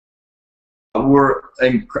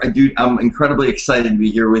Dude, I'm incredibly excited to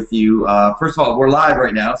be here with you. First of all, we're live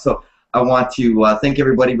right now, so I want to thank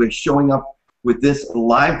everybody for showing up with this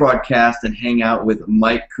live broadcast and hang out with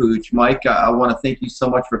Mike Cooch. Mike, I want to thank you so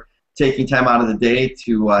much for taking time out of the day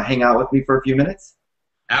to hang out with me for a few minutes.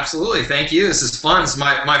 Absolutely, thank you. This is fun. It's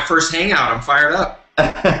my first hangout. I'm fired up.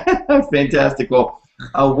 Fantastic. Well,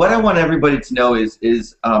 what I want everybody to know is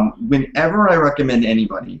whenever I recommend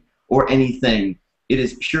anybody or anything, it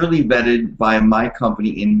is purely vetted by my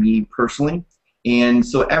company and me personally. And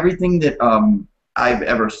so everything that I've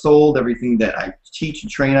ever sold, everything that I teach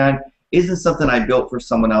and train on, isn't something I built for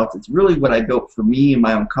someone else. It's really what I built for me and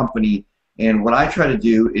my own company. And what I try to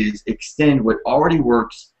do is extend what already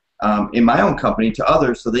works in my own company to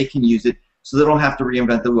others so they can use it, so they don't have to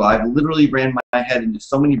reinvent the wheel. I've literally ran my head into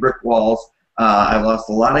so many brick walls. I've lost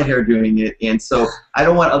a lot of hair doing it. And so I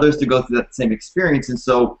don't want others to go through that same experience. And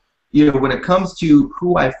so, you know, when it comes to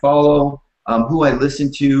who I follow, who I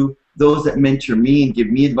listen to, those that mentor me and give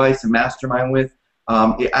me advice and mastermind with,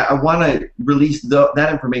 I want to release that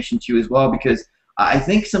information to you as well, because I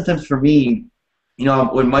think sometimes for me, you know,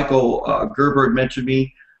 when Michael Gerber mentored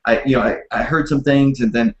me, I heard some things,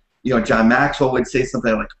 and then, you know, John Maxwell would say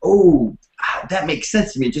something like, oh, that makes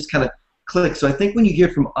sense to me. It just kind of clicks. So I think when you hear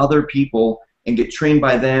from other people and get trained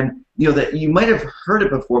by them, you know, that you might have heard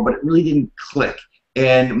it before, but it really didn't click.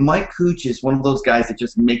 And Mike Cooch is one of those guys that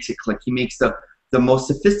just makes it click. He makes the most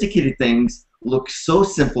sophisticated things look so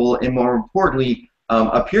simple, and more importantly,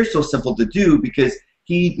 appear so simple to do, because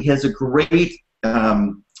he has a great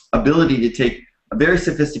ability to take a very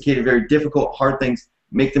sophisticated, very difficult, hard things,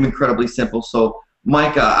 make them incredibly simple. So,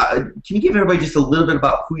 Mike, can you give everybody just a little bit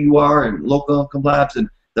about who you are and Local Income Labs and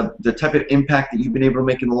the type of impact that you've been able to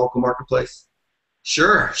make in the local marketplace?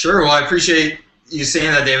 Sure. Well, I appreciate you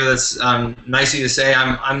saying that, David. That's nice of you to say.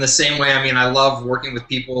 I'm the same way. I mean, I love working with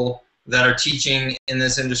people that are teaching in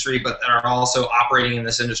this industry, but that are also operating in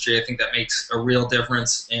this industry. I think that makes a real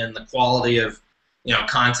difference in the quality of, you know,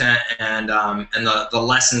 content and the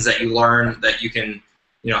lessons that you learn that you can,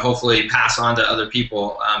 you know, hopefully pass on to other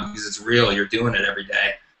people, because it's real. You're doing it every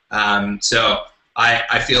day. So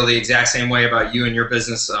I feel the exact same way about you and your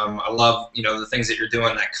business. I love, you know, the things that you're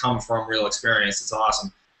doing that come from real experience. It's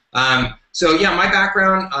awesome. So yeah, my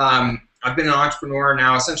background, I've been an entrepreneur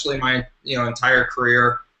now essentially my, you know, entire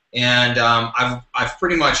career, and I've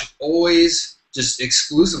pretty much always just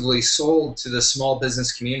exclusively sold to the small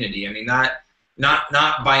business community. I mean, not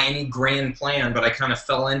by any grand plan, but I kind of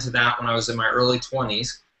fell into that when I was in my early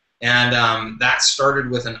 20s, and that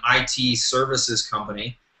started with an IT services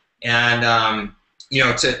company, and you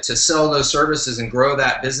know, to sell those services and grow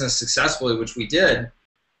that business successfully, which we did,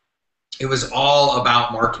 it was all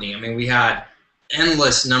about marketing. I mean, we had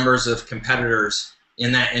endless numbers of competitors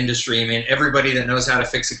in that industry. I mean, everybody that knows how to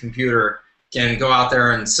fix a computer can go out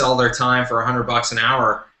there and sell their time for $100 an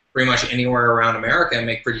hour pretty much anywhere around America and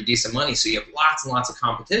make pretty decent money. So you have lots and lots of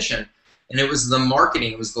competition. And it was the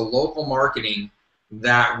marketing, it was the local marketing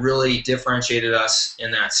that really differentiated us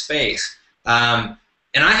in that space.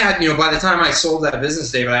 And I had, you know, by the time I sold that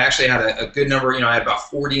business, David, I actually had a good number. You know, I had about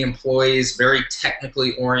 40 employees, very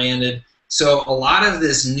technically oriented. So a lot of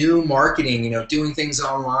this new marketing, you know, doing things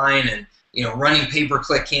online and, you know, running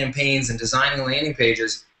pay-per-click campaigns and designing landing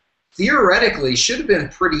pages, theoretically should have been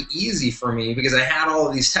pretty easy for me because I had all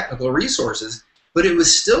of these technical resources, but it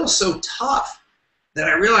was still so tough that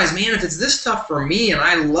I realized, man, if it's this tough for me and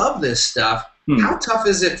I love this stuff, how tough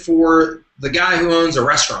is it for the guy who owns a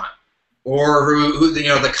restaurant or who you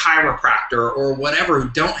know, the chiropractor or whatever, who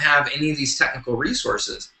don't have any of these technical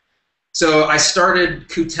resources? So I started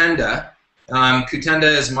Kutenda. Kutenda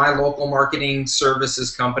is my local marketing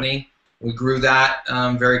services company. We grew that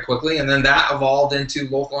very quickly, and then that evolved into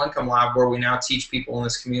Local Income Lab, where we now teach people in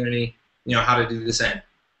this community, you know, how to do the same.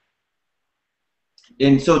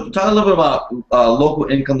 And so, talk a little bit about Local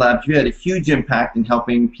Income Labs. You had a huge impact in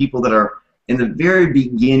helping people that are in the very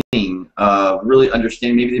beginning of really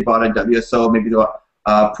understanding. Maybe they bought a WSO, maybe they bought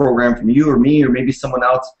a program from you or me or maybe someone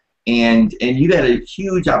else, and you had a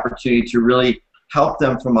huge opportunity to really help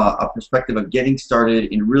them from a perspective of getting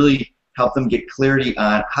started and really help them get clarity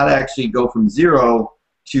on how to actually go from zero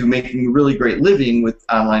to making a really great living with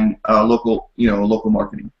online local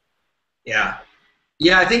marketing. Yeah.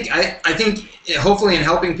 I think hopefully in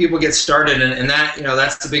helping people get started, and that, you know,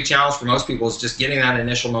 that's the big challenge for most people, is just getting that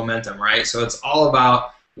initial momentum, right? So it's all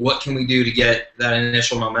about what can we do to get that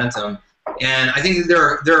initial momentum. And I think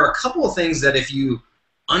there are a couple of things that if you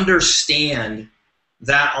understand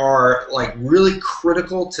that are like really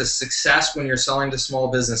critical to success when you're selling to small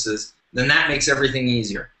businesses, then that makes everything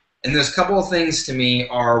easier. And those couple of things to me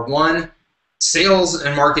are, one, sales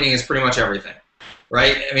and marketing is pretty much everything,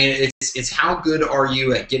 right? I mean, it's how good are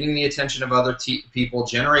you at getting the attention of other people,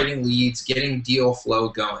 generating leads, getting deal flow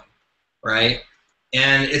going, right?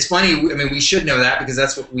 And it's funny, I mean, we should know that because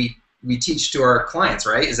that's what we teach to our clients,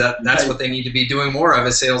 right? Is that's what they need to be doing more of,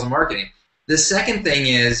 is sales and marketing. The second thing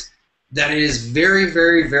is that it is very,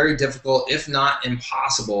 very, very difficult, if not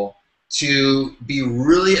impossible, to be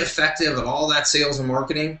really effective at all that sales and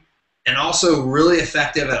marketing, and also really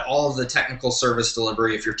effective at all of the technical service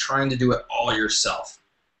delivery if you're trying to do it all yourself.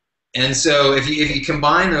 And so if you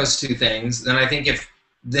combine those two things, then I think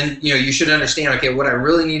then you should understand, okay, what I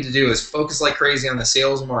really need to do is focus like crazy on the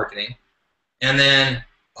sales and marketing, and then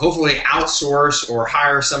hopefully outsource or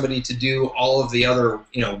hire somebody to do all of the other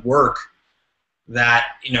work that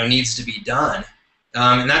needs to be done.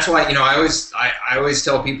 And that's why I always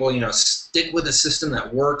tell people, stick with a system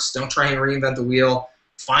that works. Don't try and reinvent the wheel.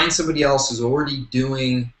 Find somebody else who's already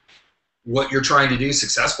doing what you're trying to do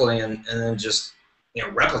successfully, and then just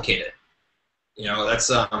replicate it.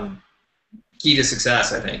 That's key to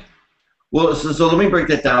success, I think. Well, so let me break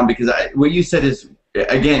that down, because what you said is,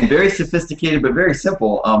 again, very sophisticated but very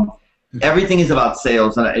simple. Everything is about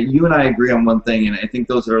sales, and you and I agree on one thing, and I think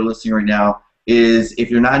those that are listening right now is,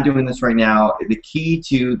 if you're not doing this right now, the key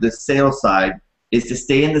to the sales side is to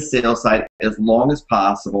stay in the sales side as long as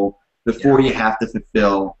possible before you have to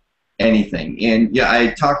fulfill anything. And yeah,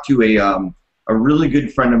 I talked to a really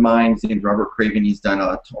good friend of mine. His name's Robert Craven. He's done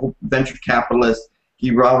a venture capitalist.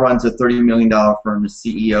 He runs a $30 million firm as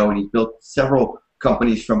CEO, and he's built several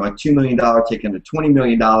companies from a $2 million taken to $20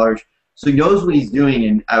 million. So he knows what he's doing.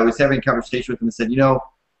 And I was having a conversation with him and said,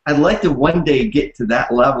 I'd like to one day get to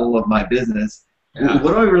that level of my business. Yeah.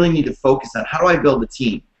 What do I really need to focus on? How do I build a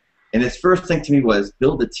team? And his first thing to me was,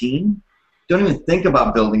 build a team? Don't even think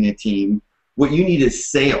about building a team. What you need is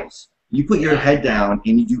sales. You put your head down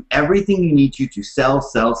and you do everything you need to sell,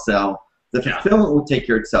 sell, sell. The fulfillment will take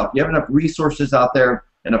care of itself. You have enough resources out there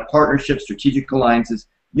and a partnership, strategic alliances,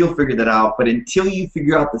 you'll figure that out. But until you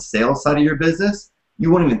figure out the sales side of your business, you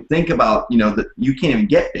won't even think about, that you can't even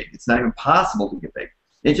get big. It's not even possible to get big.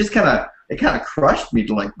 It just kind of crushed me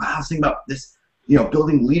to like, wow, I was thinking about this,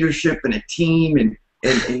 building leadership and a team,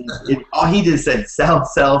 and all he did said sell,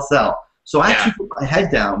 sell, sell. So I actually put my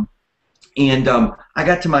head down, and I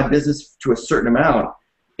got to my business to a certain amount,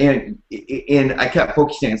 and I kept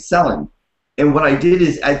focusing on selling. And what I did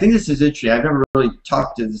is, I think this is interesting. I've never really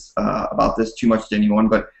talked about this too much to anyone,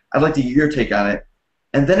 but I'd like to hear your take on it.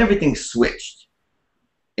 And then everything switched,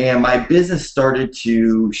 and my business started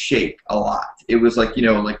to shake a lot. It was like,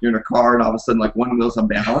 like you're in a car and all of a sudden, like, one wheel's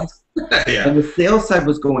unbalanced. And the sales side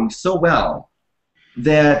was going so well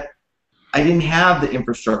that I didn't have the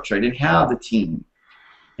infrastructure. I didn't have the team.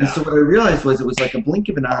 And so what I realized was, it was like a blink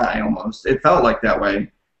of an eye almost. It felt like that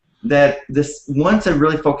way. That once I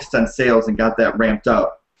really focused on sales and got that ramped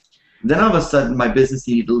up, then all of a sudden my business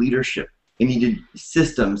needed leadership. It needed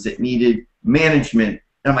systems. It needed management.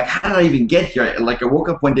 And I'm like, how did I even get here? I woke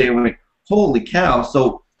up one day and went, holy cow.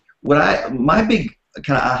 So my big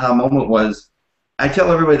kind of aha moment was, I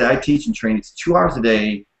tell everybody that I teach and train, it's 2 hours a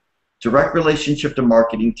day, direct relationship to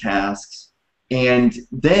marketing tasks. And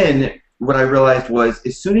then what I realized was,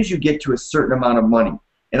 as soon as you get to a certain amount of money,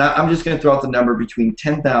 and I'm just going to throw out the number between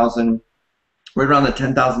 $10,000, right around the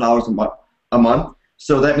 $10,000 a month.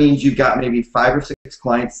 So that means you've got maybe 5 or 6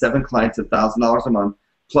 clients, 7 clients at $1,000 a month,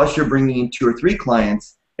 plus you're bringing in 2 or 3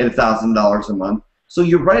 clients at $1,000 a month. So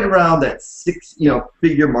you're right around that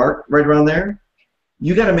figure mark, right around there.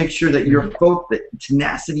 You got to make sure that your the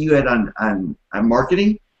tenacity you had on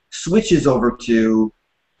marketing switches over to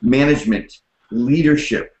management,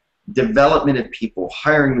 leadership, development of people,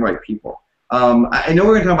 hiring the right people. I know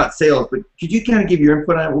we're going to talk about sales, but could you kind of give your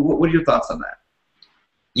input on it? What are your thoughts on that?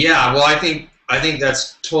 Yeah, well, I think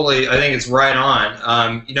that's totally, I think it's right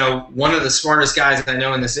on. One of the smartest guys I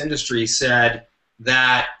know in this industry said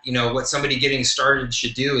that, what somebody getting started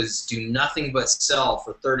should do is do nothing but sell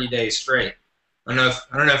for 30 days straight. I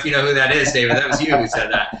don't know if you know who that is, David. That was you who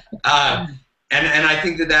said that. And I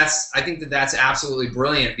think that's absolutely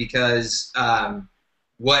brilliant, because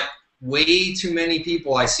what way too many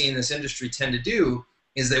people I see in this industry tend to do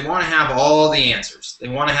is they want to have all the answers. They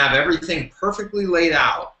want to have everything perfectly laid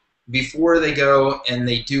out before they go and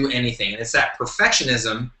they do anything. And it's that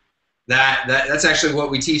perfectionism that's actually what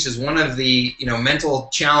we teach, is one of the mental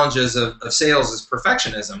challenges of sales is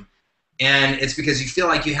perfectionism. And it's because you feel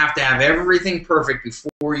like you have to have everything perfect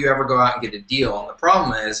before you ever go out and get a deal. And the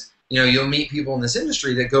problem is, you'll meet people in this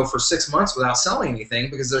industry that go for 6 months without selling anything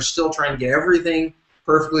because they're still trying to get everything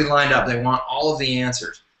perfectly lined up. They want all of the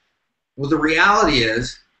answers. Well, the reality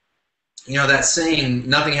is that saying,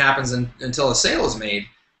 nothing happens until a sale is made.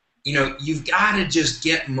 You've got to just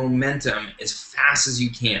get momentum as fast as you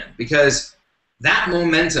can, because that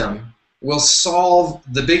momentum will solve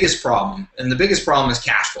the biggest problem, and the biggest problem is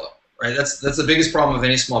cash flow, right? That's the biggest problem of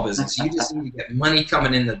any small business. You just need to get money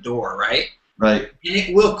coming in the door, right? Right. And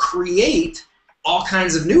it will create all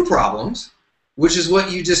kinds of new problems, which is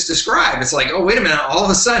what you just described. It's like, oh, wait a minute, all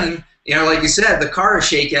of a sudden, like you said, the car is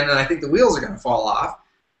shaking and I think the wheels are going to fall off.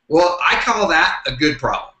 Well, I call that a good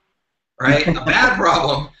problem, right? A bad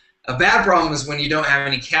problem is when you don't have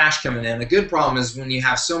any cash coming in. A good problem is when you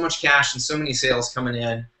have so much cash and so many sales coming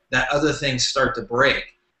in that other things start to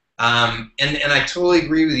break. And I totally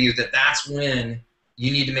agree with you that that's when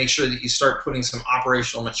you need to make sure that you start putting some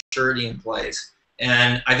operational maturity in place.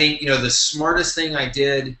 And I think, the smartest thing I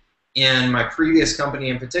did in my previous company,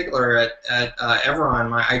 in particular at Everon,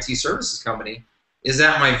 my IT services company, is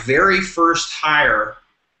that my very first hire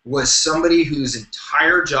was somebody whose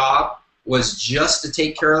entire job was just to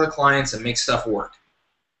take care of the clients and make stuff work.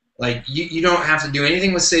 Like, you don't have to do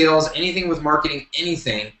anything with sales, anything with marketing,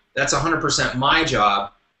 anything. That's 100% my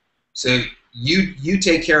job. So you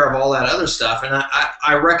take care of all that other stuff. And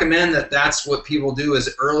I recommend that that's what people do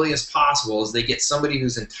as early as possible, is they get somebody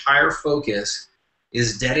whose entire focus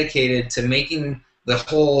is dedicated to making the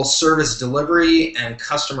whole service delivery and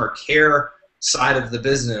customer care side of the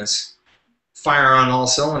business fire on all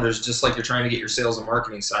cylinders, just like you're trying to get your sales and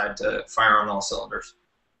marketing side to fire on all cylinders.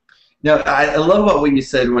 Now, I love about what you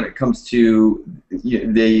said when it comes to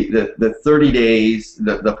the 30 days,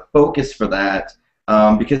 the focus for that,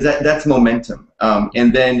 because that's momentum.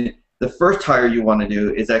 And then the first hire you want to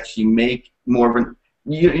do is actually make more of an,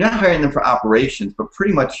 you're not hiring them for operations, but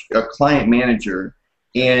pretty much a client manager.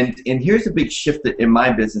 And here's a big shift in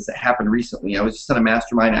my business that happened recently. I was just on a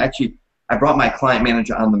mastermind. I brought my client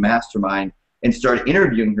manager on the mastermind and started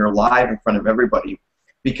interviewing her live in front of everybody,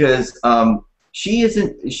 because she's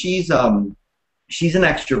an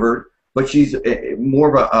extrovert, but she's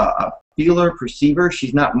more of a feeler, perceiver.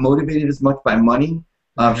 She's not motivated as much by money.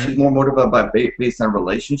 She's more motivated based on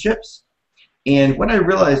relationships. And what I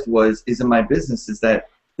realized is in my business is that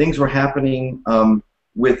things were happening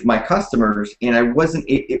with my customers, and I wasn't.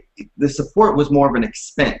 The support was more of an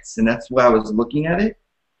expense, and that's why I was looking at it.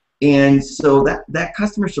 And so that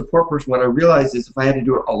customer support person, what I realized is if I had to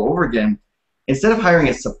do it all over again, instead of hiring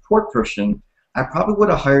a support person, I probably would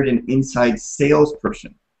have hired an inside sales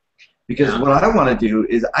person. Because what I want to do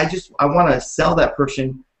is I want to sell that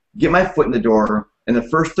person, get my foot in the door in the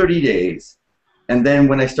first 30 days, and then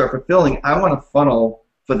when I start fulfilling, I want to funnel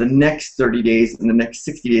for the next 30 days and the next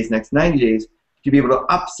 60 days, next 90 days to be able to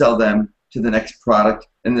upsell them to the next product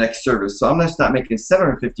and the next service. So I'm going to start making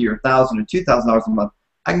 $750 or $1,000 or $2,000 a month.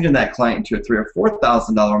 I can turn that client into a $3,000 or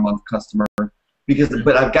 $4,000 a month customer,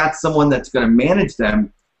 but I've got someone that's going to manage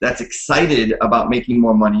them, that's excited about making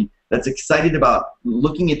more money, that's excited about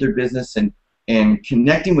looking at their business and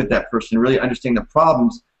connecting with that person, really understanding the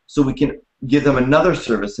problems, so we can give them another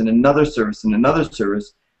service and another service and another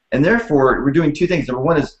service. And therefore, we're doing two things. Number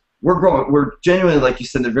one is we're growing. We're genuinely, like you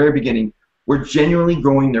said in the very beginning, we're genuinely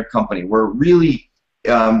growing their company. We're really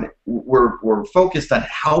we're focused on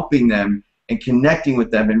helping them and connecting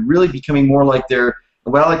with them and really becoming more like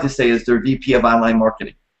what I like to say is their VP of online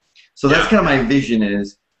marketing. So that's kind of my vision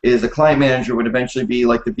is a client manager would eventually be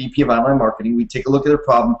like the VP of online marketing. We take a look at their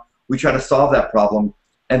problem, we try to solve that problem,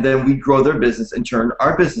 and then we grow their business. In turn,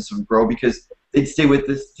 our business would grow because they'd stay with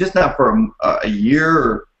us just not for a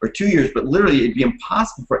year or 2 years, but literally it'd be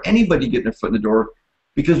impossible for anybody to get their foot in the door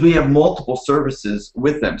because we have multiple services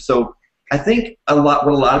with them. So I think what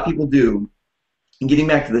a lot of people do, and getting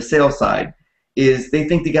back to the sales side, is they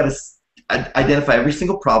think they got to identify every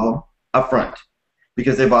single problem up front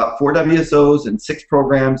because they bought 4 WSOs and 6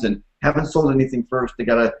 programs and haven't sold anything first. They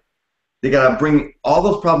gotta bring all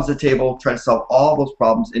those problems to the table, try to solve all those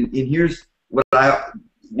problems. And here's what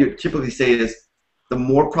you typically say is the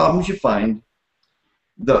more problems you find,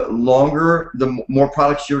 the more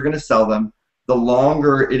products you're going to sell them, the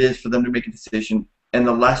longer it is for them to make a decision, and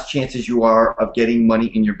the less chances you are of getting money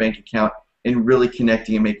in your bank account and really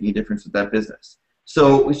connecting and making a difference with that business.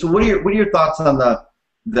 So what are your thoughts on the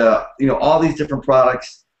all these different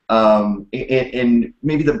products and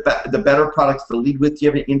maybe the better products to lead with? Do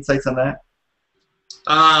you have any insights on that?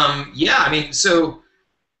 Yeah, I mean, so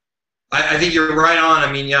I think you're right on.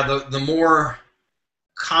 I mean, yeah, the more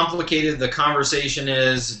complicated the conversation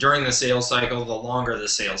is during the sales cycle, the longer the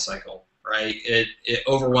sales cycle, right? It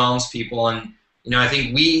overwhelms people, and I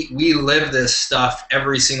think we live this stuff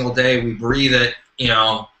every single day. We breathe it,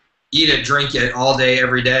 eat it, drink it all day,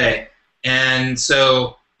 every day. And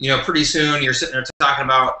so, pretty soon you're sitting there talking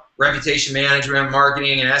about reputation management,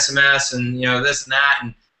 marketing, and SMS, and this and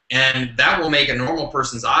that, and that will make a normal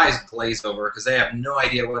person's eyes glaze over because they have no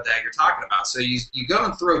idea what the heck you're talking about. So you go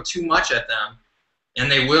and throw too much at them,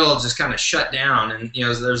 and they will just kind of shut down. And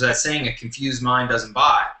there's that saying, a confused mind doesn't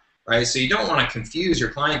buy, right? So you don't want to confuse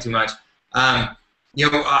your client too much.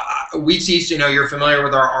 We teach. You're familiar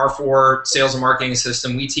with our R4 sales and marketing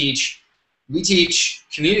system. We teach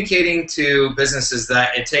communicating to businesses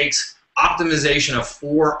that it takes optimization of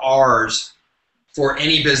 4 R's for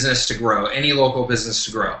any business to grow, any local business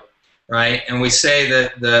to grow, right? And we say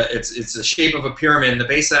that it's the shape of a pyramid, and the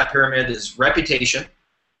base of that pyramid is reputation,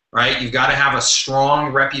 right? You've got to have a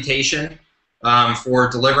strong reputation for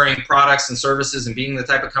delivering products and services and being the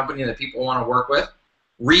type of company that people want to work with.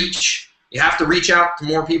 Reach. You have to reach out to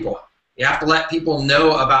more people. You have to let people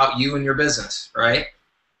know about you and your business, right?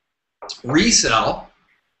 Resell,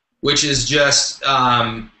 which is just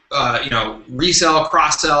resell,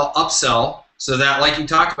 cross-sell, upsell, so that, like you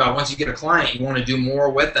talked about, once you get a client, you want to do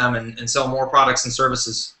more with them and sell more products and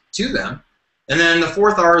services to them. And then the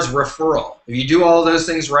 4th R is referral. If you do all of those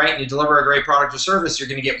things right and you deliver a great product or service, you're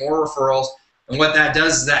going to get more referrals. And what that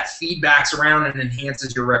does is that feedbacks around and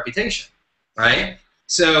enhances your reputation, right?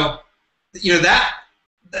 So,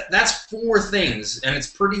 that's 4 things, and it's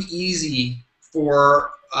pretty easy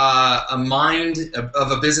for a mind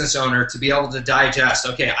of a business owner to be able to digest,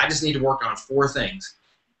 okay, I just need to work on 4 things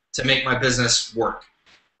to make my business work.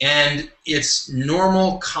 And it's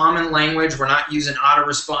normal, common language. We're not using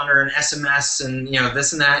autoresponder and SMS and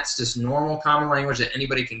this and that. It's just normal, common language that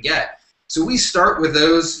anybody can get. So we start with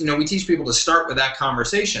those. We teach people to start with that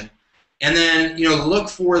conversation, and then look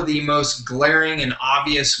for the most glaring and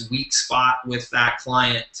obvious weak spot with that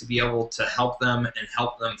client to be able to help them and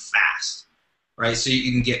help them fast. Right, so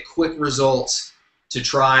you can get quick results to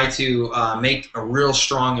try to make a real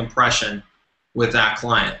strong impression with that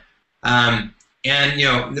client. And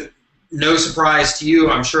no surprise to you,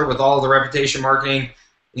 I'm sure, with all the reputation marketing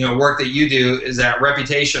work that you do, is that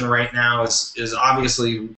reputation right now is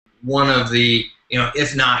obviously one of the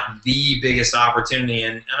if not the biggest opportunity.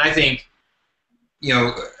 And I think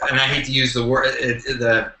and I hate to use the word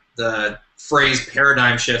the phrase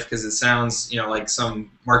paradigm shift because it sounds like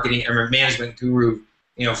some marketing or management guru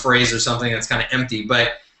phrase or something that's kind of empty,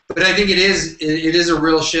 but I think it is a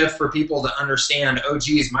real shift for people to understand, oh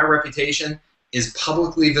geez, my reputation is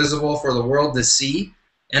publicly visible for the world to see,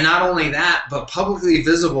 and not only that, but publicly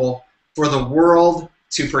visible for the world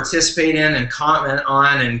to participate in and comment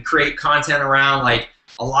on and create content around. Like,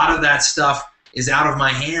 a lot of that stuff is out of my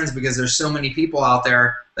hands because there's so many people out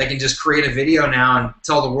there that can just create a video now and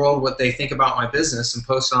tell the world what they think about my business and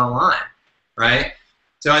post it online, right?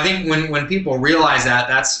 So I think when people realize that,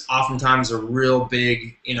 that's oftentimes a real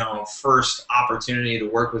big, first opportunity to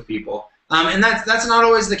work with people. And that's not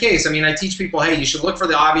always the case. I mean, I teach people, hey, you should look for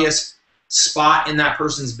the obvious spot in that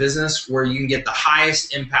person's business where you can get the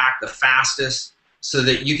highest impact the fastest so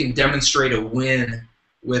that you can demonstrate a win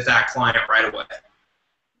with that client right away.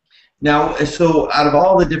 Now, so out of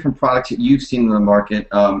all the different products that you've seen in the market,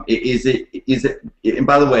 is it? And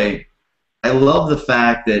by the way, I love the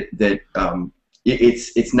fact that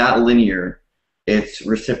it's not linear; it's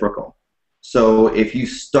reciprocal. So if you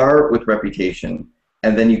start with reputation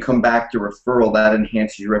and then you come back to referral, that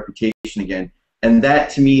enhances your reputation again, and that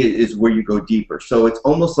to me is where you go deeper. So it's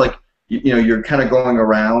almost like you're kind of going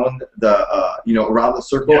around around the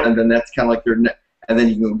circle, yeah. And then that's kind of like your. And then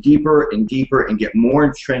you can go deeper and deeper and get more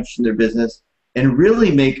entrenched in their business and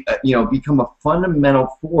really make, become a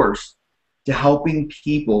fundamental force to helping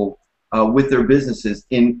people with their businesses.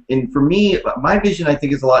 And for me, my vision, I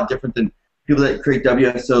think, is a lot different than people that create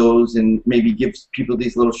WSOs and maybe give people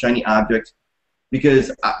these little shiny objects,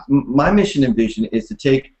 because my mission and vision is to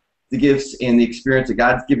take the gifts and the experience that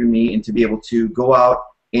God's given me and to be able to go out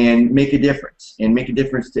and make a difference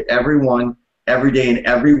to everyone, every day and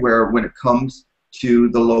everywhere when it comes to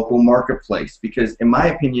the local marketplace. Because in my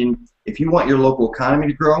opinion, if you want your local economy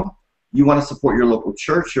to grow, you want to support your local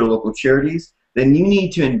church, your local charities, then you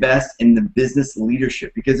need to invest in the business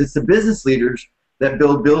leadership, because it's the business leaders that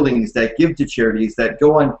build buildings, that give to charities, that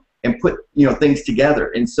go on and put things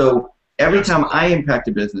together. And so every time I impact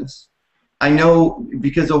a business, I know,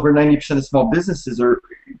 because over 90% of small businesses, or a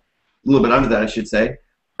little bit under that I should say,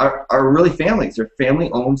 are really families. They're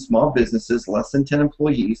family-owned small businesses, less than 10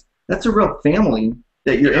 employees. That's a real family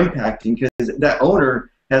that you're impacting, because that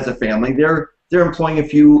owner has a family. They're employing a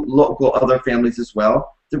few local other families as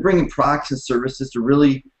well. They're bringing products and services to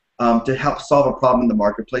really to help solve a problem in the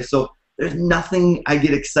marketplace. So there's nothing I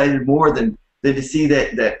get excited more than to see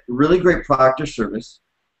that really great product or service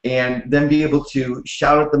and then be able to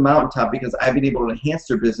shout at the mountaintop because I've been able to enhance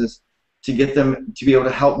their business to get them to be able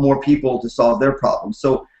to help more people to solve their problems.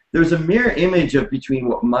 So there's a mirror image of between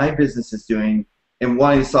what my business is doing and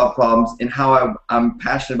wanting to solve problems, and how I'm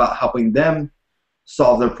passionate about helping them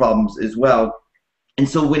solve their problems as well. And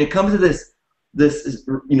so when it comes to this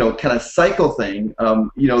kind of cycle thing,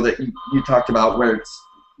 that you talked about, where it's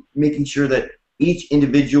making sure that each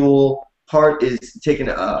individual part is taken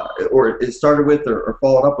or is started with or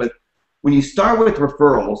followed up with. When you start with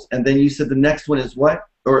referrals, and then you said the next one is what?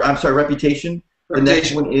 Or I'm sorry, reputation. The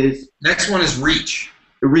next one is reach.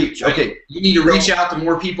 Reach. Right? Okay. You need to reach out to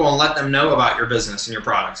more people and let them know about your business and your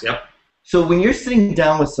products. Yep. So when you're sitting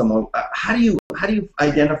down with someone, how do you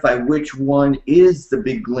identify which one is the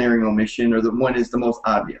big glaring omission or the one is the most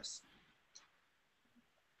obvious?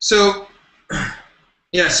 So,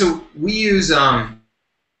 yeah. So we use sales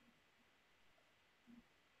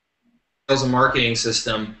and marketing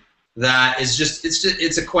system that is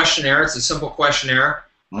it's a questionnaire. It's a simple questionnaire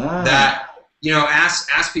that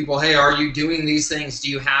ask people, hey, are you doing these things?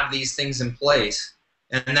 Do you have these things in place?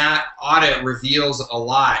 And that audit reveals a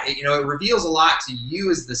lot. It reveals a lot to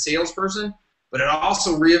you as the salesperson, but it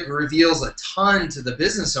also reveals a ton to the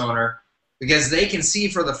business owner, because they can see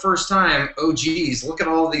for the first time, oh, geez, look at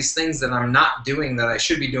all these things that I'm not doing that I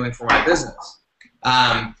should be doing for my business.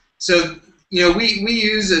 So we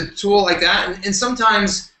use a tool like that, and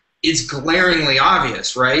sometimes it's glaringly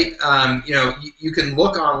obvious, right? You can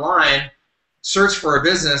look online, search for a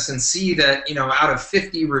business, and see that out of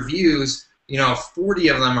 50 reviews, 40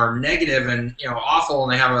 of them are negative and awful,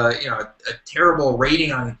 and they have a terrible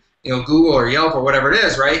rating on Google or Yelp or whatever it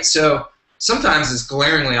is, right? So sometimes it's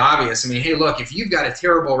glaringly obvious. I mean, hey, look, if you've got a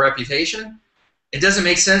terrible reputation, it doesn't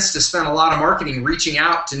make sense to spend a lot of marketing reaching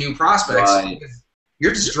out to new prospects. Right. Because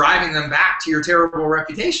you're just driving them back to your terrible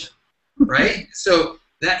reputation, right? So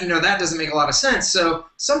that that doesn't make a lot of sense. So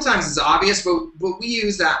sometimes it's obvious, but we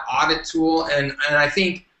use that audit tool, and I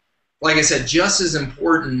think, like I said, just as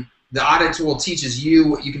important, the audit tool teaches you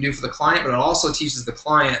what you can do for the client, but it also teaches the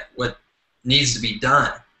client what needs to be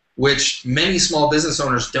done, which many small business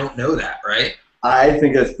owners don't know that, right? I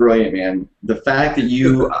think that's brilliant, man. The fact that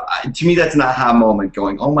you, to me, that's an aha moment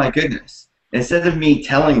going, oh my goodness. Instead of me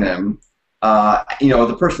telling them,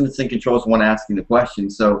 the person that's in control is the one asking the question.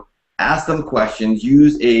 So ask them questions,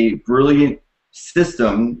 use a brilliant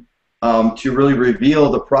system to really reveal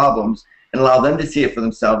the problems and allow them to see it for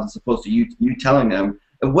themselves as opposed to you telling them.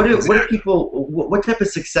 And what type of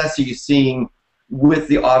success are you seeing with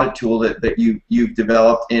the audit tool that you've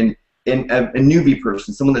developed in a newbie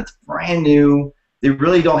person, someone that's brand new? They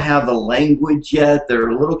really don't have the language yet. They're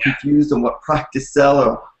a little confused on what product to sell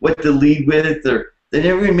or what to lead with. They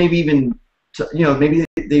never maybe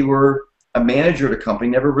they were a manager at a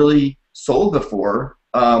company, never really sold before.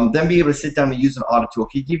 Then be able to sit down and use an audit tool.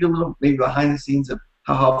 Can you give you a little maybe behind the scenes of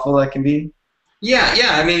how helpful that can be? Yeah.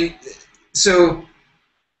 I mean, so.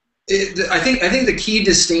 I think the key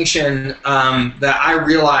distinction that I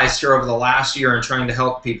realized here over the last year in trying to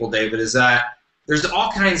help people, David, is that there's all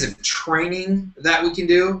kinds of training that we can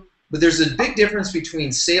do, but there's a big difference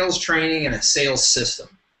between sales training and a sales system.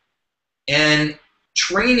 And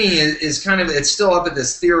training is it's still up at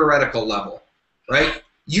this theoretical level, right?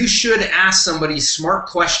 You should ask somebody smart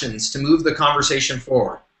questions to move the conversation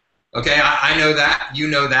forward. Okay, I know that, you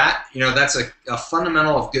know that, that's a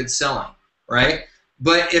fundamental of good selling, right?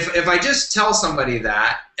 But if I just tell somebody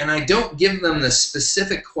that and I don't give them the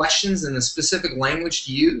specific questions and the specific language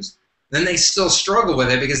to use, then they still struggle with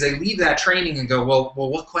it because they leave that training and go, well,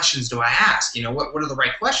 what questions do I ask? What are the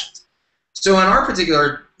right questions? So in our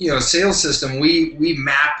particular sales system, we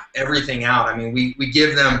map everything out. I mean, we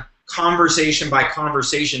give them conversation by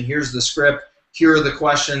conversation. Here's the script. Here are the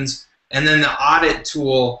questions. And then the audit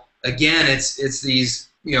tool, again, it's these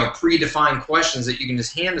predefined questions that you can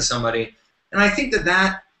just hand to somebody. And I think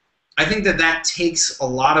that takes a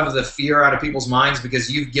lot of the fear out of people's minds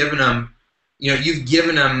because you've given them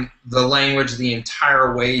the language the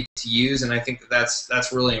entire way to use, and I think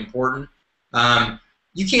that's really important.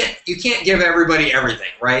 You can't give everybody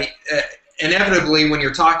everything, right? Inevitably, when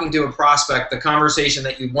you're talking to a prospect, the conversation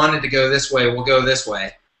that you wanted to go this way will go this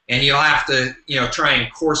way, and you'll have to try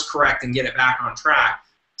and course correct and get it back on track.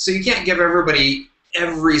 So you can't give everybody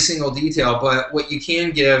every single detail, but what you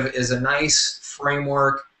can give is a nice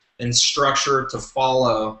framework and structure to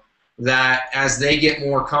follow that as they get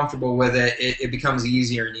more comfortable with it, it becomes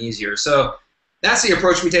easier and easier. So that's the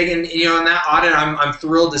approach we take. And in that audit, I'm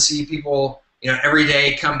thrilled to see people every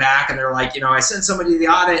day come back and they're like, I sent somebody to the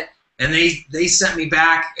audit and they sent me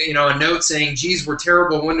back a note saying, geez, we're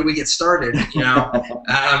terrible, when do we get started?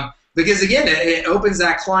 Because again, it opens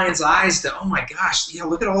that client's eyes to, oh my gosh, yeah,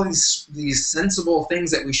 look at all these sensible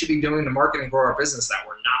things that we should be doing to market and grow our business that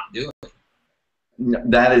we're not doing.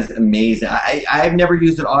 That is amazing. I've never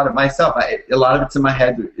used an audit myself. A lot of it's in my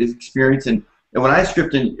head is experience, and when I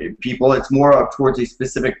script in people, it's more up towards a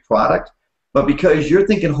specific product. But because you're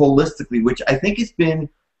thinking holistically, which I think has been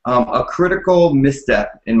a critical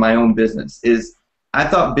misstep in my own business, is I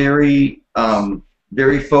thought very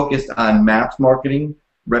focused on maps marketing,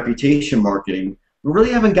 reputation marketing. We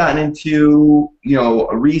really haven't gotten into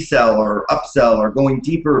a resell or upsell or going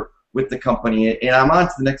deeper with the company. And I'm on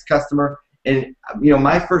to the next customer. And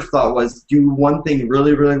my first thought was do one thing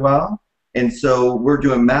really, really well. And so we're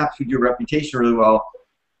doing maps, we do reputation really well.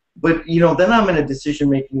 But then I'm in a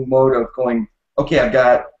decision-making mode of going, okay, I've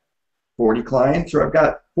got 40 clients or I've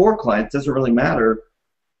got 4 clients, doesn't really matter.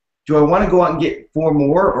 Do I want to go out and get 4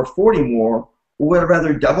 more or 40 more, or would I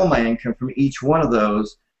rather double my income from each one of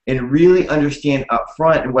those and really understand up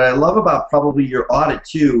front? And what I love about probably your audit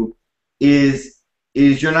too is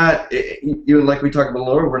you're not, like we talked about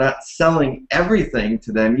earlier, we're not selling everything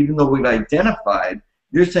to them, even though we've identified.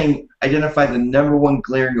 You're saying identify the #1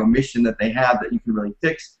 glaring omission that they have that you can really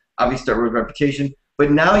fix. Obviously start with reputation.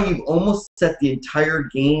 But now you've almost set the entire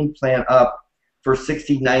game plan up for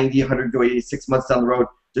 60, 90, 180, 6 months down the road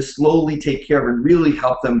to slowly take care of and really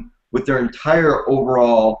help them with their entire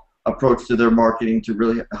overall approach to their marketing to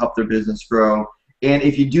really help their business grow. And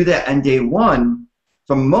if you do that on day one,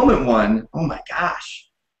 from moment one, oh my gosh,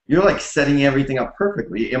 you're like setting everything up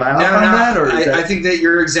perfectly. Am I off on that? Or I think that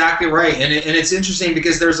you're exactly right. And it's interesting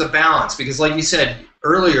because there's a balance. Because like you said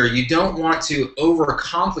earlier, you don't want to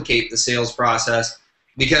overcomplicate the sales process,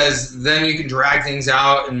 because then you can drag things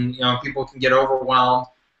out and people can get overwhelmed.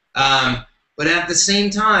 But at the same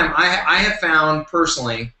time, I have found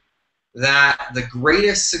personally that the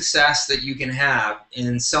greatest success that you can have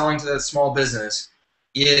in selling to that small business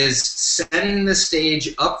is setting the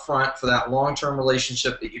stage up front for that long-term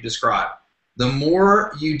relationship that you described. The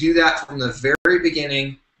more you do that from the very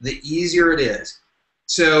beginning, the easier it is.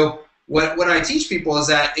 So what I teach people is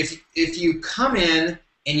that if you come in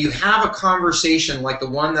and you have a conversation like the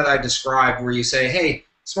one that I described, where you say, hey,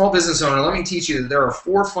 small business owner, let me teach you that there are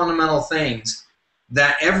 4 fundamental things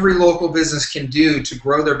that every local business can do to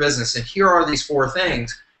grow their business, and here are these 4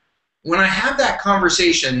 things. When I have that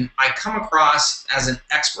conversation, I come across as an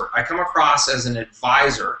expert. I come across as an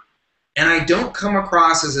advisor, and I don't come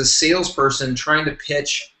across as a salesperson trying to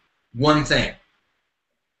pitch one thing.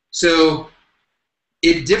 So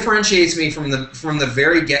it differentiates me from the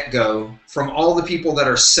very get-go from all the people that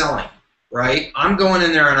are selling, right? I'm going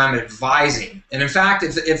in there and I'm advising. And in fact,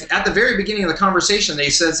 if at the very beginning of the conversation they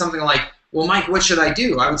said something like, well, Mike, what should I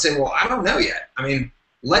do? I would say, well, I don't know yet. I mean,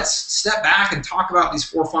 let's step back and talk about these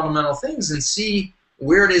 4 fundamental things and see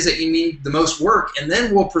where it is that you need the most work, and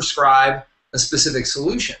then we'll prescribe a specific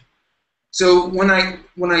solution. So when I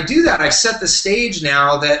do that, I've set the stage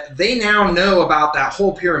now that they now know about that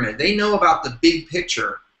whole pyramid. They know about the big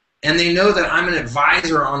picture, and they know that I'm an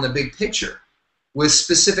advisor on the big picture with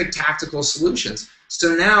specific tactical solutions.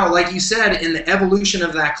 So now, like you said, in the evolution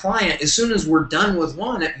of that client, as soon as we're done with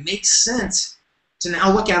one, it makes sense to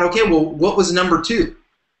now look at, okay, well, what was number 2?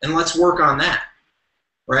 And let's work on that,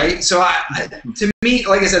 right? So to me,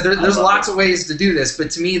 like I said, there's lots of ways to do this, but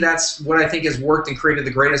to me, that's what I think has worked and created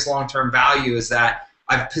the greatest long-term value, is that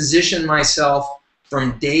I've positioned myself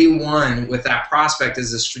from day one with that prospect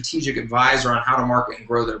as a strategic advisor on how to market and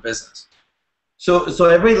grow their business. So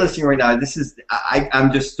everybody listening right now,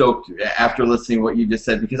 I'm just stoked after listening to what you just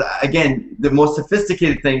said, because again, the most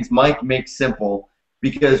sophisticated things Mike makes simple,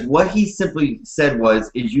 because what he simply said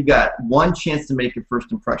is you got one chance to make a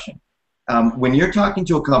first impression. When you're talking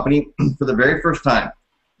to a company for the very first time,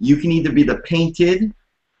 you can either be the painted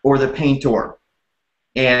or the painter.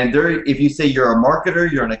 And if you say you're a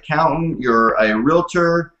marketer, you're an accountant, you're a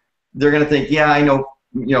realtor, they're going to think, yeah, I know,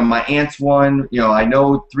 my aunt's one, I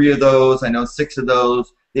know 3 of those, I know 6 of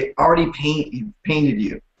those. They already painted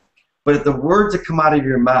you. But if the words that come out of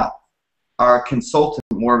your mouth are a consultant,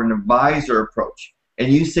 more of an advisor approach,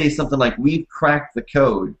 and you say something like, we've cracked the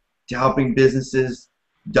code to helping businesses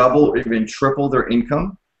double or even triple their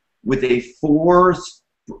income with a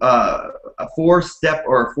 4-step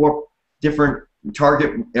or a 4 different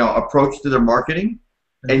target approach to their marketing,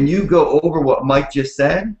 and you go over what Mike just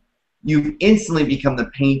said, you've instantly become the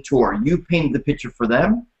painter. You painted the picture for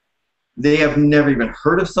them. They have never even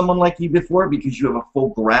heard of someone like you before, because you have a full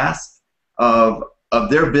grasp of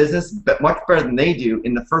their business, but much better than they do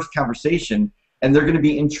in the first conversation, and they're going to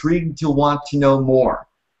be intrigued to want to know more.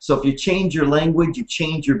 So if you change your language, you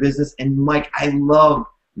change your business. And Mike, I love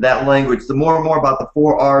that language, the more and more about the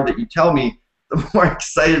 4R that you tell me, the more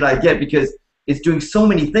excited I get, because it's doing so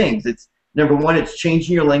many things. It's number one, it's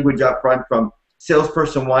changing your language up front from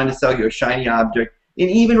salesperson wanting to sell you a shiny object, and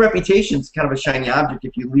even reputation's kind of a shiny object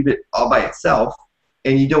if you leave it all by itself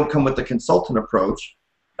and you don't come with the consultant approach.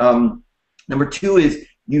 Number two is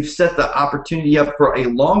you've set the opportunity up for a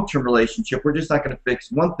long-term relationship. We're just not going to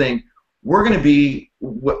fix one thing. We're going to be,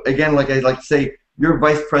 again, like I like to say, your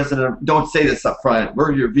vice president. Don't say this up front.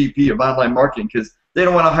 We're your VP of online marketing, because they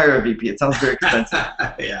don't want to hire a VP. It sounds very expensive.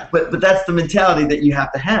 Yeah. But that's the mentality that you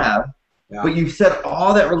have to have. Yeah. But you've set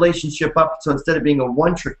all that relationship up, so instead of being a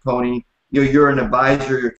one-trick pony, you're an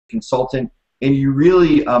advisor, you're a consultant, and you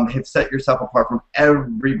really have set yourself apart from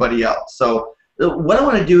everybody else. So what I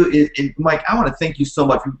want to do is, Mike, I want to thank you so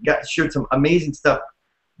much. We've shared some amazing stuff,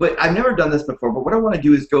 but I've never done this before. But what I want to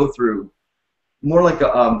do is go through more like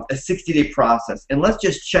a 60-day process, and let's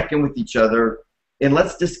just check in with each other, and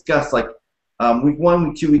let's discuss like week 1,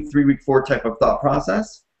 week 2, week 3, week 4 type of thought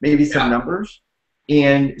process, maybe some numbers.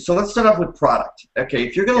 And so let's start off with product. Okay,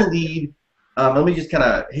 if you're going to lead, let me just kind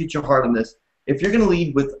of hit you hard on this. If you're going to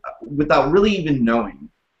lead without really even knowing,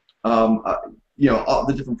 all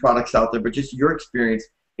the different products out there, but just your experience,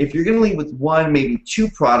 if you're going to lead with 1, maybe 2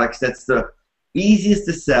 products, that's the easiest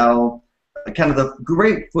to sell, kind of the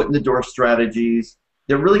great foot in the door strategies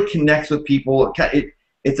that really connects with people.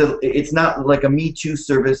 It's not like a Me Too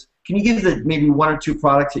service. Can you give maybe 1 or 2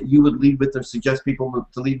 products that you would lead with or suggest people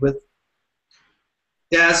to lead with?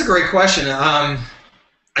 Yeah, that's a great question.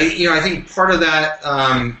 I think part of that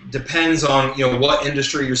depends on what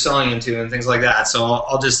industry you're selling into and things like that. So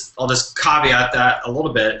I'll just caveat that a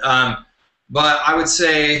little bit. But I would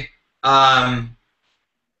say, in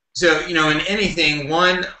anything,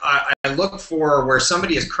 one, I look for where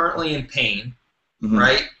somebody is currently in pain,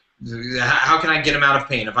 right? How can I get them out of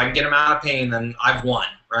pain? If I can get them out of pain, then I've won,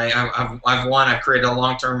 right? I've won. I've created a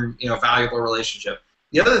long-term, valuable relationship.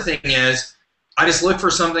 The other thing is, I just look for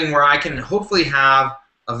something where I can hopefully have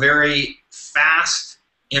a very fast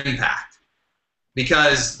impact,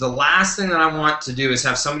 because the last thing that I want to do is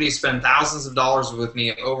have somebody spend thousands of dollars with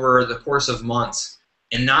me over the course of months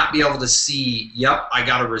and not be able to see, yep, I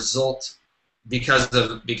got a result because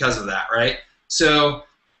of that, right? So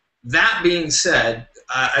that being said,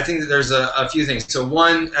 I think that there's a few things. So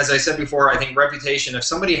one, as I said before, I think reputation. If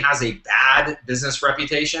somebody has a bad business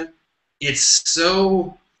reputation, it's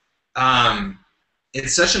so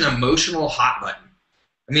it's such an emotional hot button.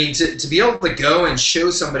 I mean, to be able to go and show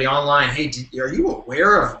somebody online, hey, are you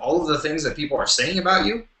aware of all of the things that people are saying about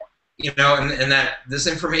you? And that this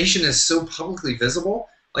information is so publicly visible.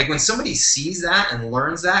 Like when somebody sees that and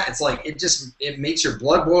learns that, it's like it makes your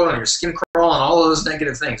blood boil and your skin crawl and all of those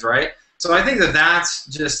negative things, right? So I think that that's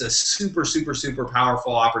just a super, super, super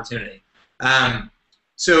powerful opportunity.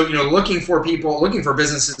 So looking for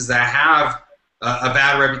businesses that have a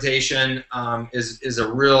bad reputation is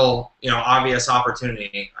a real obvious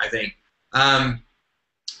opportunity, I think.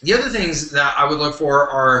 The other things that I would look for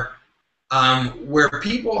are where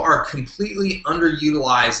people are completely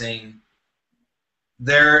underutilizing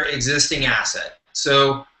their existing asset.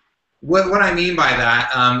 So what I mean by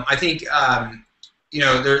that, I think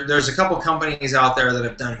there's a couple companies out there that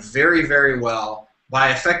have done very, very well by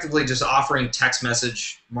effectively just offering text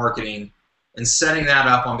message marketing and setting that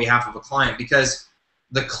up on behalf of a client, because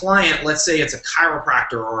the client, let's say it's a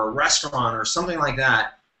chiropractor or a restaurant or something like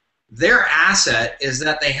that, their asset is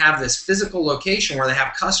that they have this physical location where they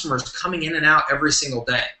have customers coming in and out every single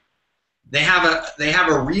day. They have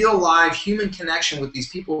a real live human connection with these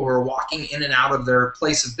people who are walking in and out of their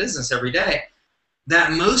place of business every day,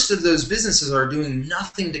 that most of those businesses are doing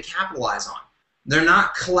nothing to capitalize on. They're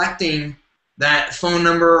not collecting that phone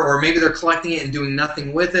number, or maybe they're collecting it and doing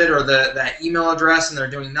nothing with it, or that email address and they're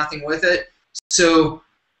doing nothing with it. So,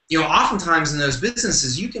 oftentimes in those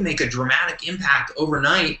businesses, you can make a dramatic impact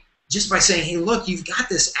overnight just by saying, hey, look, you've got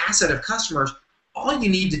this asset of customers. All you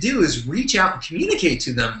need to do is reach out and communicate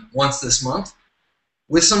to them once this month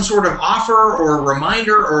with some sort of offer or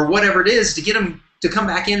reminder or whatever it is to get them to come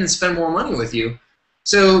back in and spend more money with you.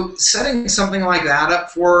 So setting something like that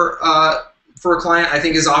up for a client, I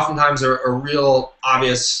think, is oftentimes a real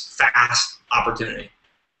obvious, fast opportunity.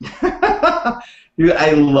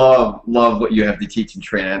 I love what you have to teach and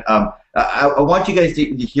train. I want you guys to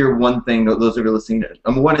hear one thing, those of you listening.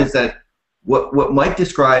 One is that what Mike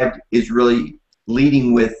described is really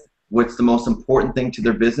leading with what's the most important thing to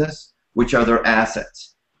their business, which are their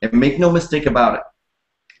assets. And make no mistake about it,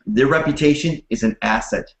 their reputation is an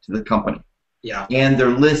asset to the company. Yeah. And their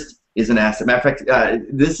list is an asset. Matter of fact,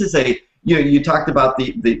 this is you talked about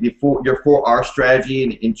your 4R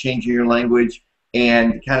strategy and changing your language.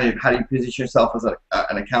 and kind of how do you position yourself as an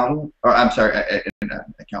accountant, or I'm sorry, an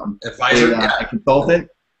accountant, advisor, a consultant.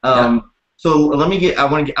 So let me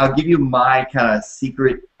I'll give you my kind of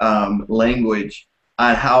secret language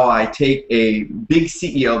on how I take a big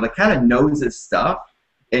CEO that kind of knows his stuff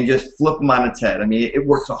and just flip him on its head. I mean, it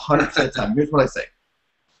works 100% of the time. Here's what I say.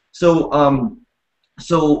 So, and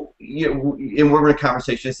we're in a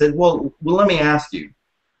conversation. I said, well, let me ask you,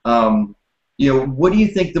 what do you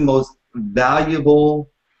think the most valuable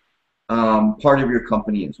part of your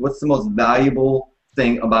company is? What's the most valuable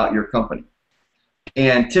thing about your company?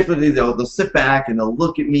 And typically they'll sit back and they'll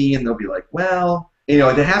look at me and they'll be like, well,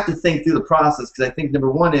 they have to think through the process, because I think number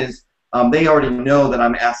one is they already know that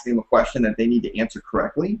I'm asking them a question that they need to answer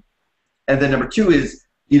correctly. And then number two is,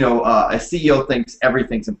 a CEO thinks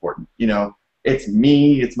everything's important. It's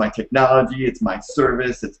me, it's my technology, it's my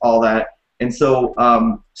service, it's all that. And so,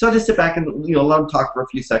 so I just sit back and let them talk for a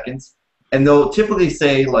few seconds, and they'll typically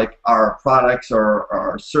say like our products or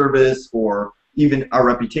our service or even our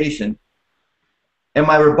reputation. And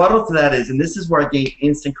my rebuttal to that is, and this is where I gain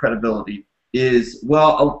instant credibility, is,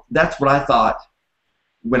 well, that's what I thought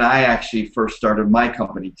when I actually first started my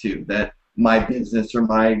company too, that my business or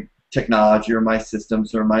my technology or my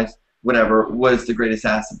systems or my whatever was the greatest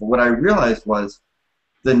asset. But what I realized was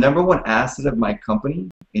the number one asset of my company,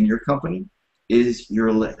 in your company, is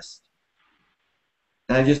your list.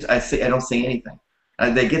 And I don't say anything.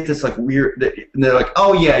 They get this like weird, and they're like,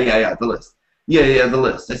 oh yeah, the list. Yeah, the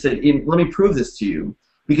list. I said, let me prove this to you,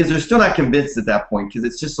 because they're still not convinced at that point, because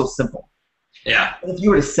it's just so simple. Yeah. If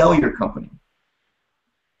you were to sell your company,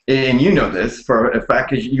 and you know this for a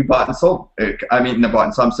fact because you bought and sold.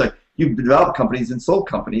 I'm sorry, you've developed companies and sold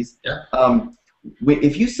companies. Yeah.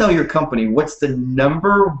 If you sell your company, what's the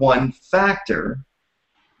number one factor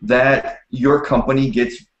that your company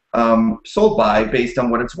gets sold by based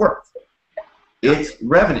on what it's worth? It's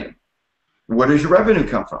revenue. Where does your revenue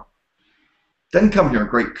come from? Doesn't come from your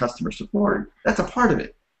great customer support. That's a part of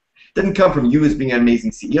it. Doesn't come from you as being an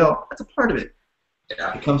amazing CEO. That's a part of it.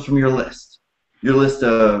 Yeah. It comes from your list. Your list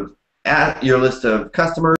of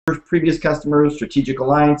customers, previous customers, strategic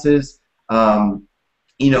alliances,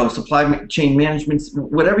 supply chain management,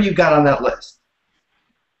 whatever you got on that list.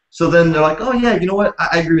 So then they're like, oh yeah, you know what?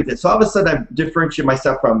 I agree with this. So all of a sudden I differentiate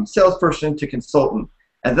myself from salesperson to consultant,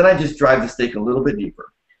 and then I just drive the stake a little bit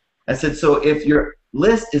deeper. I said, so if your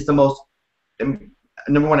list is the most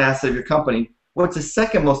number one asset of your company, what's the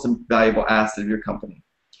second most valuable asset of your company?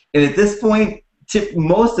 And at this point,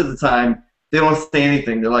 most of the time, they don't say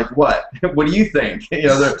anything. They're like, what? What do you think? They're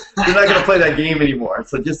not going to play that game anymore.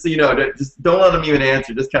 So just so you know, just don't let them even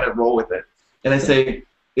answer. Just kind of roll with it. And I say,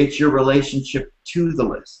 it's your relationship to the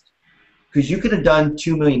list. Because you could have done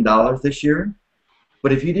 $2 million this year,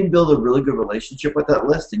 but if you didn't build a really good relationship with that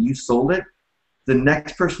list and you sold it, the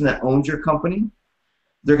next person that owns your company,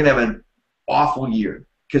 they're going to have an awful year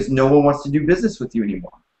because no one wants to do business with you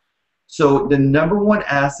anymore. So the number one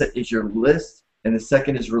asset is your list, and the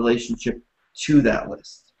second is relationship to that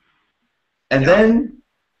list. And then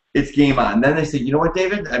it's game on. Then they say, you know what,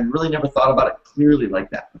 David? I really never thought about it clearly like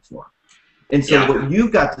that before. And so what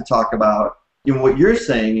you've got to talk about, what you're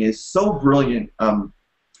saying is so brilliant,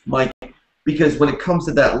 Mike, because when it comes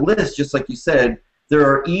to that list, just like you said, there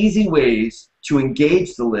are easy ways to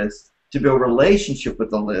engage the list, to build a relationship with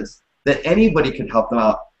the list, that anybody can help them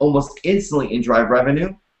out almost instantly and drive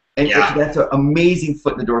revenue. And that's an amazing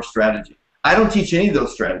foot in the door strategy. I don't teach any of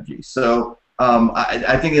those strategies, so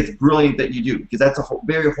I think it's brilliant that you do, because that's a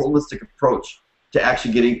very holistic approach to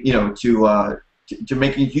actually getting, to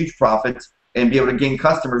making huge profits and be able to gain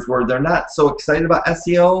customers where they're not so excited about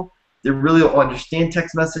SEO. They really don't understand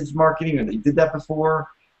text message marketing, or they did that before.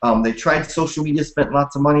 They tried social media, spent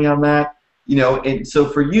lots of money on that, And so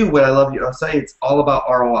for you, what I love you say, it's all about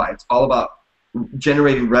ROI. It's all about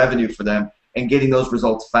generating revenue for them and getting those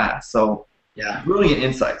results fast. So brilliant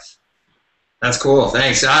insights. That's cool.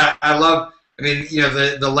 Thanks. I love,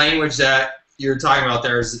 the language that you're talking about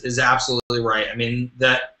there is absolutely right. I mean,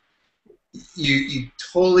 that you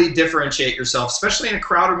totally differentiate yourself, especially in a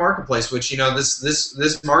crowded marketplace, which,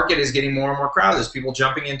 this market is getting more and more crowded. There's people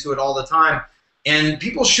jumping into it all the time, and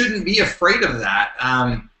people shouldn't be afraid of that.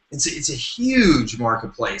 It's a huge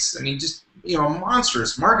marketplace. I mean, just, a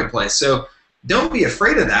monstrous marketplace. So don't be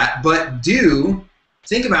afraid of that, but do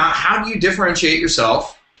think about how do you differentiate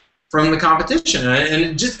yourself from the competition.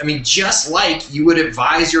 And just like you would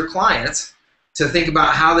advise your clients to think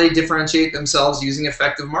about how they differentiate themselves using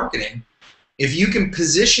effective marketing, if you can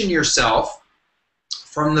position yourself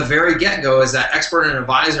from the very get-go as that expert and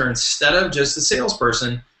advisor instead of just a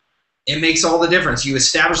salesperson, it makes all the difference. You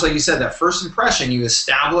establish, like you said, that first impression. You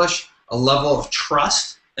establish a level of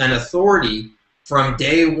trust and authority from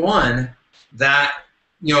day one that,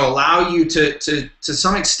 you know, allow you to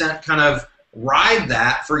some extent kind of ride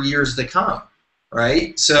that for years to come,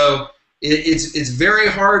 right? So it's very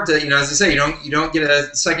hard to, you know, as I say, you don't get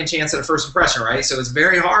a second chance at a first impression, right? So it's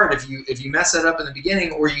very hard if you mess that up in the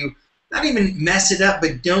beginning, or you not even mess it up,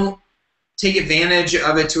 but don't take advantage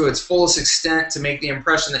of it to its fullest extent to make the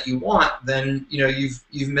impression that you want, then, you know,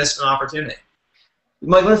 you've missed an opportunity.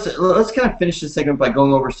 Mike, let's kind of finish this segment by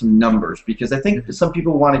going over some numbers, because I think some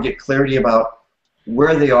people want to get clarity about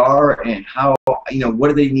where they are and how, you know, what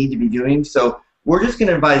do they need to be doing. So we're just going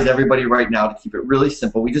to advise everybody right now to keep it really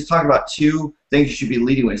simple. We just talked about 2 things you should be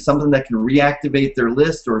leading with: something that can reactivate their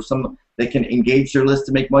list, or something that can engage their list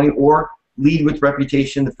to make money, or lead with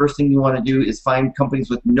reputation. The first thing you want to do is find companies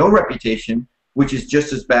with no reputation, which is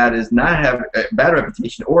just as bad as not have a bad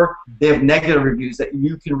reputation, or they have negative reviews that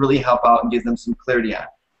you can really help out and give them some clarity on.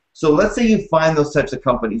 So let's say you find those types of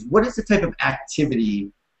companies. What is the type of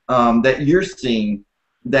activity that you're seeing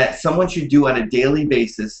that someone should do on a daily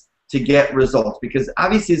basis to get results? Because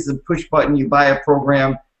obviously it's a push button. You buy a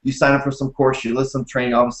program, you sign up for some course, you list some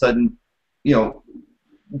training, all of a sudden, you know,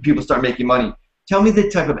 people start making money. Tell me the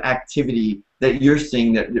type of activity that you're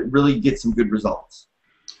seeing that really gets some good results.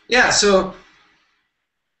 Yeah, so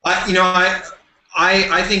I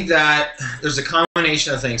think that there's a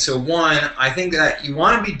combination of things. So one, I think that you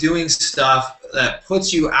want to be doing stuff that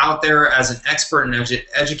puts you out there as an expert and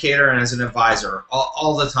educator and as an advisor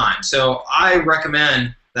all the time. So I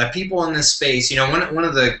recommend that people in this space, you know, one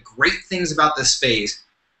of the great things about this space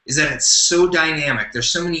is that it's so dynamic. There's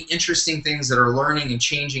so many interesting things that are learning and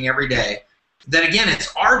changing every day that, again,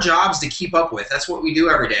 it's our jobs to keep up with. That's what we do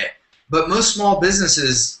every day. But most small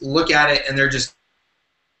businesses look at it and they're just,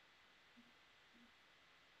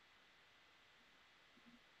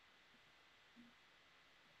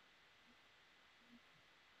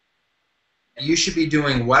 you should be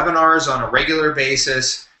doing webinars on a regular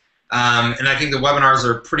basis, and I think the webinars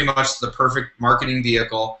are pretty much the perfect marketing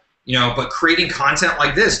vehicle. You know, but creating content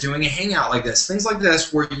like this, doing a hangout like this, things like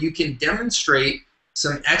this, where you can demonstrate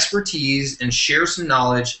some expertise and share some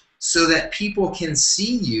knowledge so that people can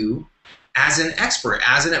see you as an expert,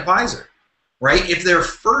 as an advisor, right? If their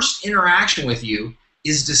first interaction with you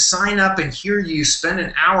is to sign up and hear you spend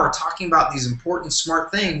an hour talking about these important,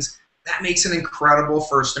 smart things, that makes an incredible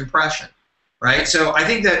first impression. Right, so I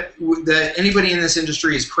think that anybody in this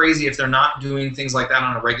industry is crazy if they're not doing things like that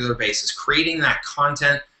on a regular basis, creating that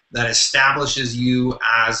content that establishes you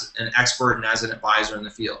as an expert and as an advisor in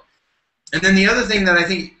the field. And then the other thing that I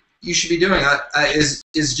think you should be doing is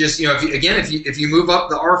just, you know, if you move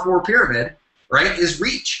up the R4 pyramid, right, is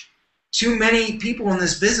reach. Too many people in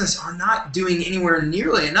this business are not doing anywhere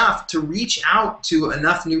nearly enough to reach out to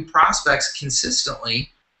enough new prospects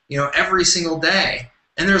consistently, you know, every single day.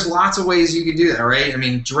 And there's lots of ways you can do that, right? I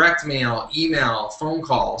mean, direct mail, email, phone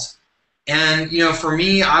calls. And, you know, for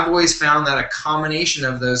me, I've always found that a combination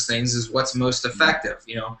of those things is what's most effective.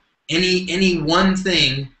 You know, any one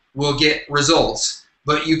thing will get results,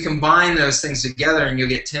 but you combine those things together and you'll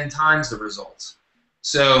get 10 times the results.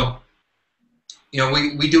 So, you know,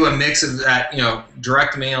 we do a mix of that, you know,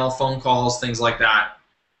 direct mail, phone calls, things like that.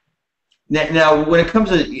 Now, when it comes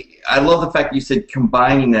to, I love the fact that you said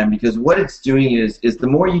combining them, because what it's doing is the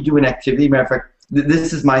more you do an activity, matter of fact,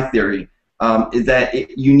 this is my theory, is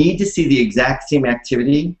that you need to see the exact same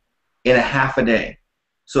activity in a half a day.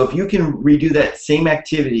 So if you can redo that same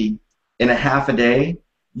activity in a half a day,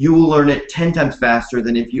 you will learn it 10 times faster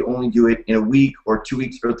than if you only do it in a week or 2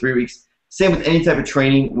 weeks or 3 weeks. Same with any type of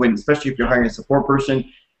training, especially if you're hiring a support person.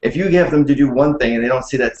 If you get them to do one thing and they don't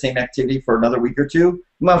see that same activity for another week or two,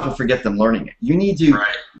 you might as well forget them learning it. You need to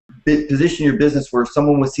position your business where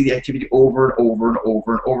someone will see the activity over and over and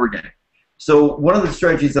over and over again. So one of the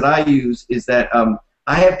strategies that I use is that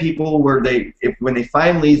I have people where when they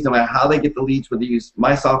find leads, no matter how they get the leads, whether they use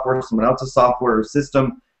my software, someone else's software or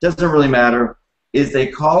system, doesn't really matter, is they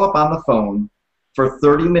call up on the phone for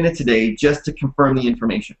 30 minutes a day just to confirm the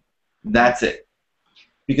information. That's it.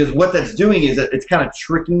 Because what that's doing is that it's kind of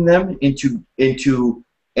tricking them into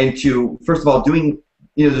first of all doing,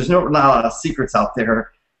 you know, there's not a lot of secrets out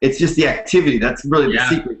there. It's just the activity. That's really the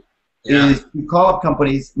secret. Is you call up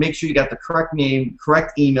companies, make sure you got the correct name,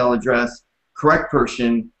 correct email address, correct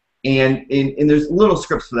person, and there's little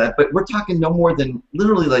scripts for that. But we're talking no more than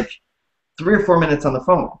literally like 3 or 4 minutes on the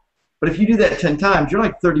phone. But if you do that 10 times, you're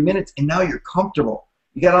like 30 minutes, and now you're comfortable.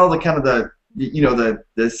 You got all the kind of the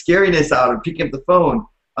scariness out of picking up the phone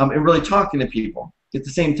and really talking to people. At the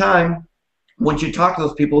same time, once you talk to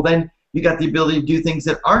those people, then you got the ability to do things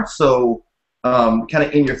that aren't so kind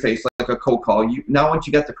of in your face, like a cold call. Now once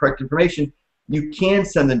you got the correct information, you can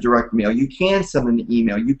send them direct mail. You can send them an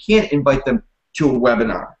email. You can invite them to a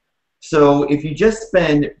webinar. So if you just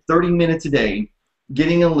spend 30 minutes a day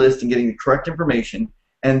getting a list and getting the correct information,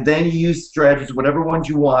 and then you use strategies, whatever ones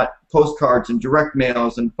you want, postcards and direct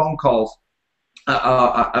mails and phone calls,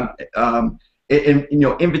 and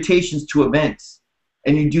invitations to events,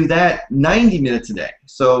 and you do that 90 minutes a day.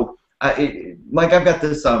 So like I've got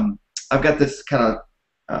this kind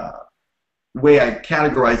of way I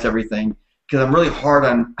categorize everything, because I'm really hard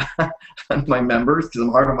on on my members, because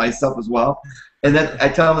I'm hard on myself as well. And then I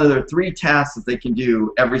tell them that there are 3 tasks that they can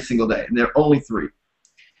do every single day, and there are only 3.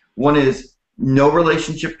 One is no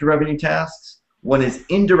relationship to revenue tasks, one is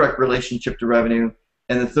indirect relationship to revenue,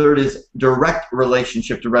 and the third is direct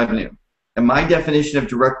relationship to revenue. And my definition of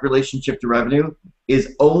direct relationship to revenue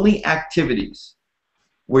is only activities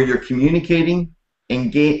where you're communicating,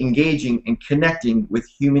 engaging, and connecting with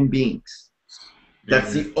human beings.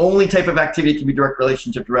 That's the only type of activity that can be direct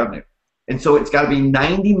relationship to revenue. And so it's got to be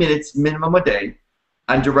 90 minutes minimum a day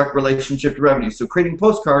on direct relationship to revenue. So creating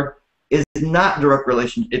postcard is not direct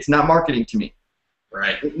relation. It's not marketing to me.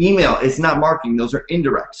 Right. Email is not marketing. Those are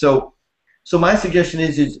indirect. So my suggestion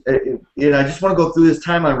is and I just want to go through this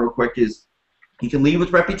timeline real quick, is you can lead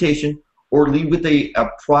with reputation or lead with a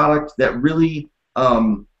product that really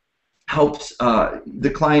helps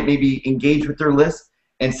the client maybe engage with their list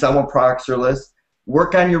and sell more products to their list.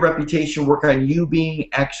 Work on your reputation, work on you being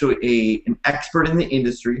actually an expert in the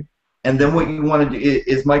industry. And then what you want to do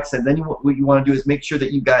is, Mike said, then what you want to do is make sure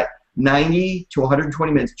that you've got 90 to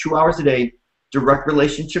 120 minutes, 2 hours a day, direct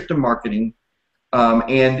relationship to marketing.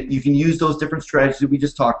 And you can use those different strategies that we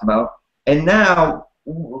just talked about. And now,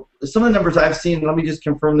 some of the numbers I've seen, let me just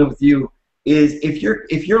confirm them with you, is if you're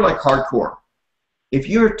like hardcore, if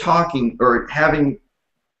you're talking or having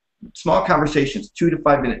small conversations, 2 to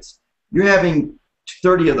 5 minutes, you're having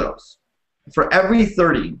 30 of those. For every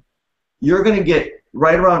 30, you're going to get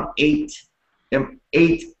right around 8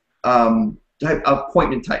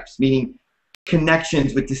 appointment types, meaning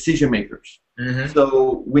connections with decision makers. Mm-hmm.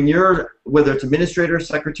 So when you're, whether it's administrator,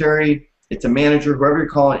 secretary, it's a manager, whoever you're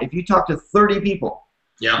calling, if you talk to 30 people,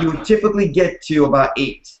 you would typically get to about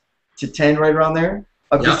 8 to 10, right around there,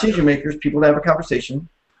 of decision makers, people to have a conversation.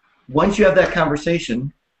 Once you have that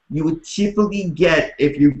conversation, you would typically get,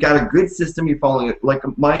 if you've got a good system, you're following it like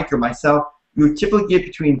Mike or myself, you would typically get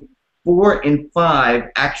between 4 and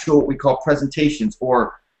 5 actual, what we call presentations,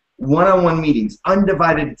 or one-on-one meetings,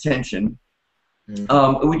 undivided attention.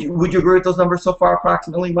 Mm-hmm. Would you agree with those numbers so far,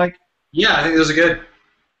 approximately, Mike? Yeah, I think those are good.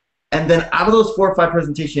 And then out of those 4 or 5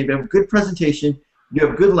 presentations, if you have a good presentation, you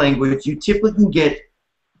have good language, you typically can get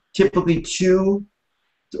 2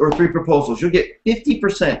 or 3 proposals. You'll get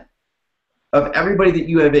 50% of everybody that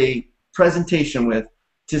you have a presentation with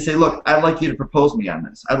to say, look, I'd like you to propose me on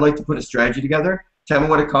this. I'd like to put a strategy together. Tell me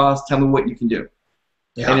what it costs. Tell me what you can do.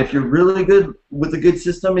 Yeah. And if you're really good with a good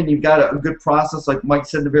system and you've got a good process, like Mike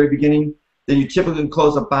said at the very beginning, then you typically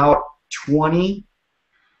close about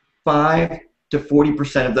 25 to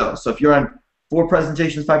 40% of those. So if you're on 4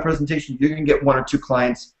 presentations, 5 presentations, you're going to get 1 or 2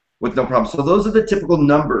 clients with no problem. So those are the typical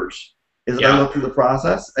numbers as I look through the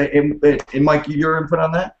process. And Mike, your input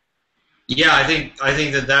on that? Yeah, I think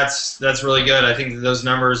that's really good. I think that those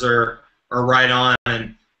numbers are right on.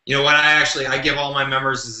 And you know what I give all my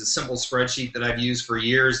members is a simple spreadsheet that I've used for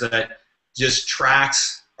years that just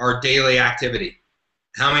tracks our daily activity.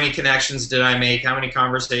 How many connections did I make? How many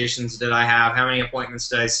conversations did I have? How many appointments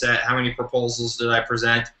did I set? How many proposals did I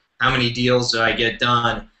present? How many deals did I get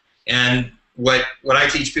done? And what I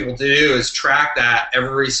teach people to do is track that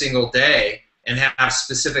every single day and have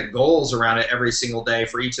specific goals around it every single day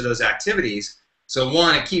for each of those activities. So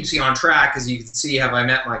 1, it keeps you on track because you can see, have I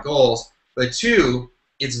met my goals? But 2,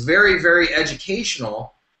 it's very, very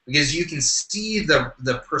educational because you can see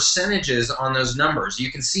the percentages on those numbers.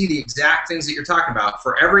 You can see the exact things that you're talking about.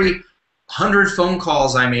 For every 100 phone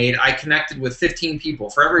calls I made, I connected with 15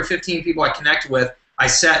 people. For every 15 people I connected with, I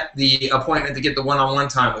set the appointment to get the one-on-one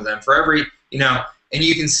time with them. For every, and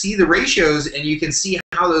you can see the ratios, and you can see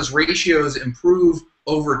how those ratios improve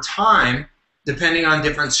over time depending on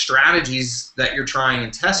different strategies that you're trying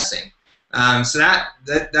and testing. So that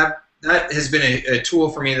has been a tool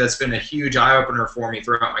for me that's been a huge eye-opener for me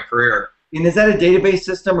throughout my career. And is that a database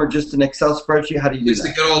system or just an Excel spreadsheet? How do you do that?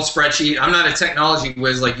 It's a good old spreadsheet. I'm not a technology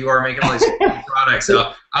whiz like you are making all these products,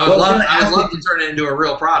 so I would love to turn it into a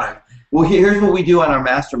real product. Well, here's what we do on our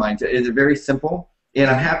masterminds. It's very simple, and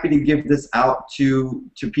I'm happy to give this out to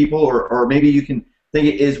people, or maybe you can think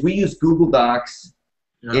it is. We use Google Docs,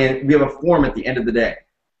 and we have a form at the end of the day.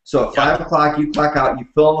 So at 5 o'clock, you clock out, you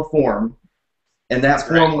fill in the form, And that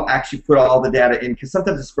form will actually put all the data in, because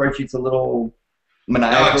sometimes the spreadsheet's a little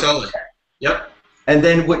maniacal. Oh, totally. Yep. And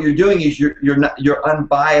then what you're doing is you're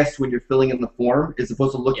unbiased when you're filling in the form, as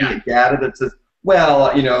opposed to looking at data that says,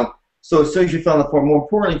 well, you know. So as soon as you fill in the form, more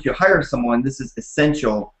importantly, if you hire someone, this is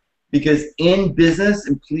essential, because in business,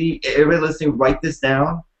 and please, everybody listening, write this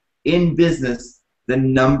down. In business, the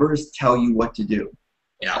numbers tell you what to do.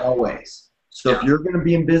 Yeah. Always. So if you're going to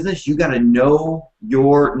be in business, you got to know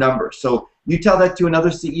your numbers. So you tell that to another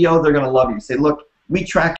CEO, they're going to love you. Say, look, we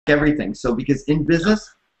track everything. So because in business,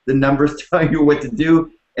 the numbers tell you what to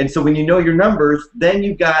do. And so when you know your numbers, then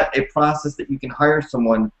you've got a process that you can hire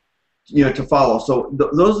someone, you know, to follow. So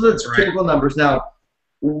those are the typical numbers. Now,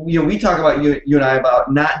 you know, we talk about you and I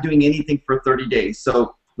about not doing anything for 30 days.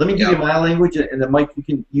 So let me give you my language, and then Mike, you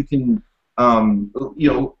can you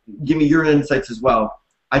know, give me your insights as well.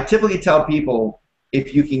 I typically tell people,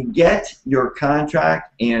 if you can get your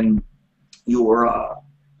contract and your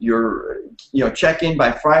you know, check-in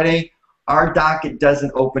by Friday, our docket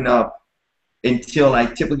doesn't open up until I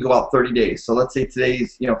typically go out 30 days. So let's say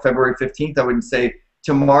today's, you know, February 15th. I would say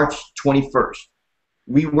to March 21st.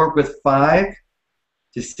 We work with 5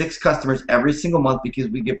 to 6 customers every single month, because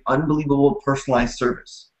we give unbelievable personalized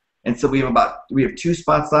service. And so we have 2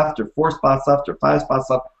 spots left, or 4 spots left, or 5 spots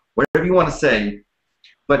left, whatever you want to say.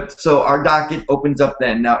 But so our docket opens up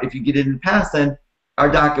then. Now, if you get it in past, then our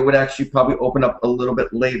docket would actually probably open up a little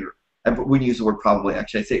bit later. I wouldn't use the word probably,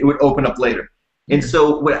 actually. I say it would open up later. And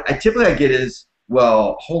so what I typically get is,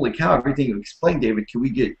 well, holy cow, everything you explained, David, can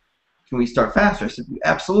we start faster? I said,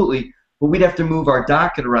 absolutely, but we'd have to move our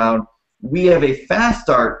docket around. We have a fast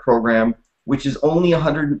start program, which is only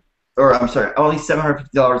only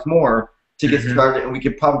 $750 more to get started, and we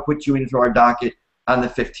could probably put you into our docket on the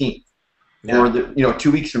 15th, or the, you know,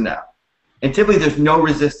 2 weeks from now. And typically there's no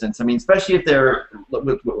resistance. I mean, especially if they're,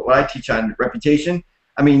 what I teach on reputation,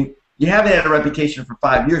 I mean, you haven't had a reputation for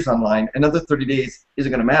 5 years online, another 30 days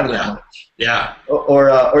isn't going to matter that much. Yeah.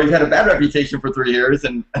 Or you've had a bad reputation for 3 years,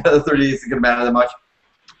 and another 30 days isn't going to matter that much.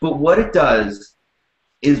 But what it does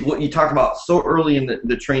is what you talk about so early in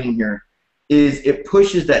the training here, is it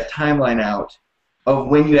pushes that timeline out of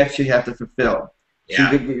when you actually have to fulfill. So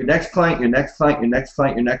you get your next client, your next client, your next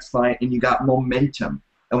client, your next client, and you got momentum.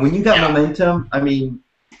 And when you got momentum, I mean,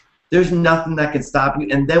 there's nothing that can stop you.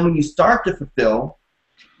 And then when you start to fulfill,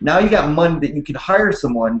 now you got money that you can hire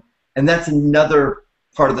someone, and that's another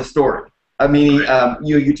part of the story. I mean,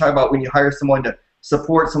 you talk about when you hire someone to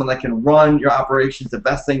support someone that can run your operations, the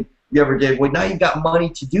best thing you ever did. Well, now you got money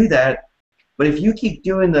to do that. But if you keep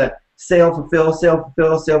doing the sale, fulfill, sale,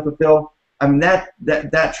 fulfill, sale, fulfill, I mean,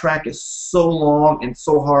 that track is so long and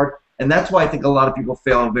so hard. And that's why I think a lot of people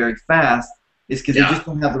fail very fast, is because they just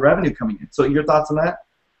don't have the revenue coming in. So your thoughts on that?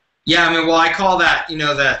 Yeah, I mean, well, I call that, you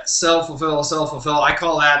know, that self-fulfill, I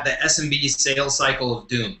call that the SMB sales cycle of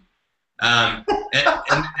doom. And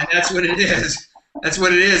that's what it is. That's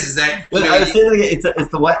what it is that, you know,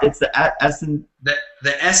 it's the what? It's the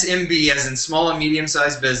SMB, as in small and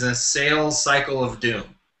medium-sized business, sales cycle of doom.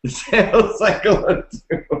 Sales cycle of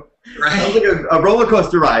doom. Right? Sounds like a roller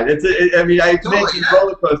coaster ride. I mean, I mentioned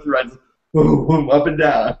roller coaster rides. Boom, boom, up and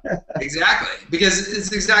down. Exactly, because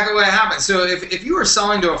it's exactly what happens. So if you were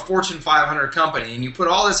selling to a Fortune 500 company and you put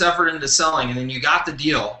all this effort into selling and then you got the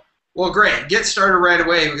deal, well, great. Get started right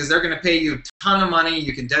away, because they're going to pay you a ton of money.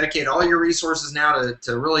 You can dedicate all your resources now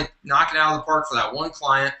to really knock it out of the park for that one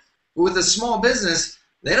client. But with a small business,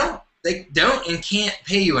 they don't and can't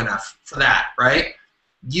pay you enough for that, right?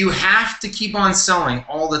 You have to keep on selling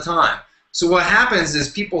all the time. So what happens is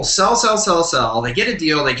people sell. They get a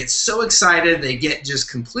deal. They get so excited. They get just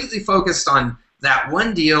completely focused on that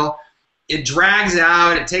one deal. It drags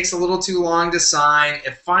out. It takes a little too long to sign.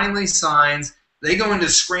 It finally signs. They go into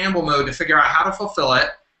scramble mode to figure out how to fulfill it.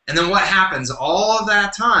 And then what happens? All of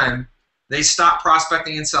that time, they stop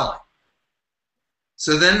prospecting and selling.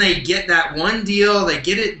 So then they get that one deal. They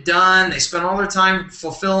get it done. They spend all their time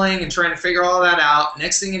fulfilling and trying to figure all that out.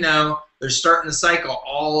 Next thing you know, they're starting the cycle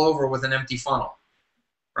all over with an empty funnel,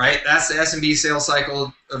 right? That's the SMB sales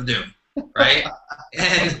cycle of doom, right?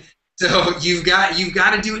 And so you've got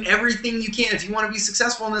to do everything you can if you want to be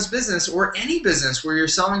successful in this business, or any business where you're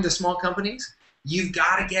selling to small companies. You've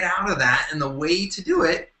got to get out of that, and the way to do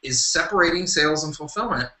it is separating sales and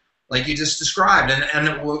fulfillment, like you just described.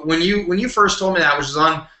 And when you first told me that, which was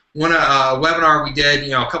on one webinar we did,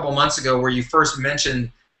 you know, a couple months ago, where you first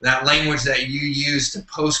mentioned that language that you use to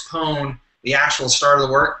postpone the actual start of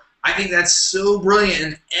the work, I think that's so brilliant,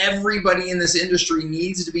 and everybody in this industry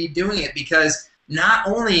needs to be doing it, because not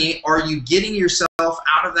only are you getting yourself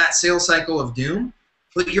out of that sales cycle of doom,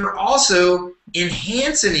 but you're also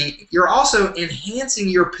enhancing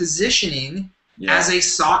your positioning as a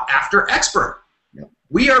sought after expert.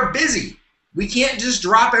 We are busy. We can't just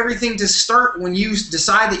drop everything to start when you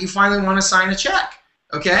decide that you finally want to sign a check.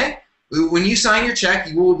 Okay? When you sign your check,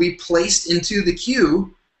 you will be placed into the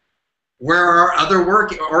queue where our other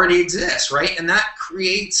work already exists, right? And that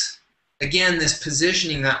creates, again, this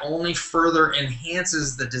positioning that only further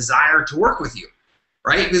enhances the desire to work with you,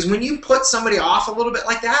 right? Because when you put somebody off a little bit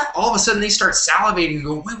like that, all of a sudden they start salivating and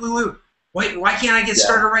go, wait, why can't I get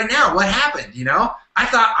started right now? What happened, you know? I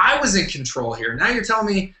thought I was in control here. Now you're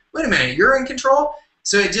telling me, wait a minute, you're in control?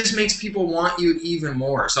 So it just makes people want you even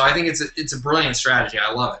more. So I think it's a brilliant strategy.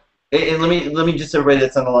 I love it. And let me just everybody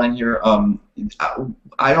that's on the line here.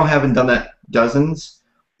 Haven't done that dozens,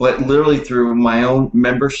 but literally through my own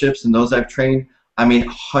memberships and those I've trained, I mean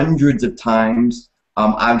hundreds of times.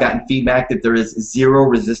 I've gotten feedback that there is zero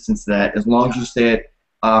resistance to that as long as you say it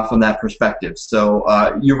from that perspective.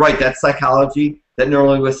 So you're right. That psychology, that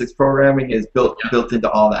neurolinguistics programming is built into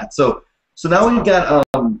all that. So now we've got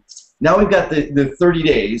the 30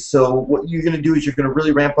 days. So what you're going to do is you're going to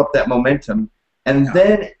really ramp up that momentum. And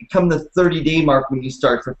then come the 30-day mark when you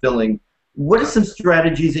start fulfilling, what are some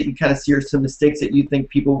strategies that you kind of see or some mistakes that you think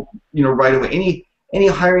people, right away? Any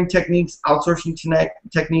hiring techniques, outsourcing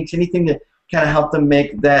techniques, anything that kind of help them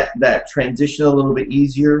make that transition a little bit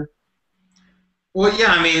easier? Well, yeah,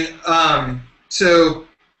 I mean, so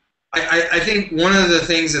I think one of the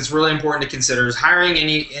things that's really important to consider is hiring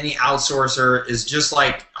any outsourcer is just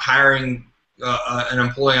like hiring an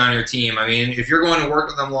employee on your team. I mean, if you're going to work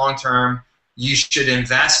with them long term, you should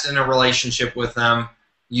invest in a relationship with them.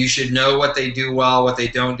 You should know what they do well, what they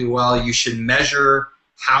don't do well. You should measure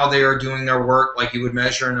how they are doing their work like you would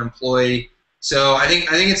measure an employee. So I think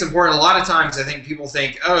it's important. A lot of times I think people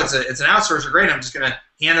think, oh, it's an outsourcer, great, I'm just going to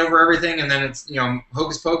hand over everything and then it's,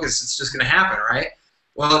 hocus pocus, it's just going to happen, right?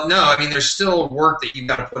 Well, no, I mean, there's still work that you've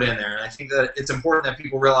got to put in there. And I think that it's important that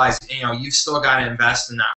people realize, you've still got to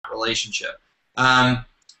invest in that relationship.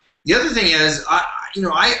 The other thing is,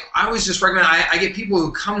 I always just recommend, I get people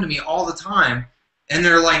who come to me all the time, and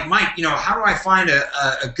they're like, Mike, how do I find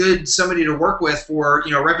a good somebody to work with for,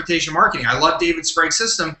 reputation marketing? I love David Sprague's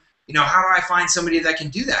system. How do I find somebody that can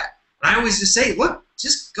do that? And I always just say, look,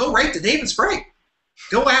 just go right to David Sprague.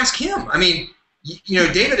 Go ask him. I mean,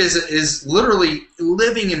 David is literally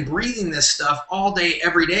living and breathing this stuff all day,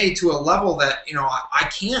 every day to a level that, I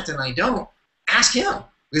can't and I don't. Ask him,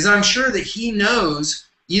 because I'm sure that he knows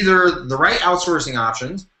either the right outsourcing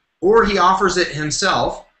options, or he offers it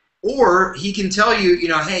himself, or he can tell you,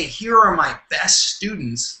 hey, here are my best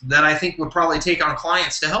students that I think would probably take on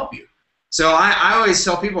clients to help you. So I always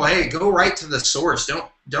tell people, hey, go right to the source.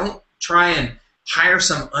 Don't try and hire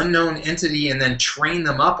some unknown entity and then train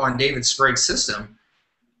them up on David Sprague's system.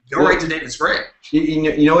 Go right to David Sprague.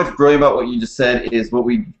 You know what's brilliant about what you just said is what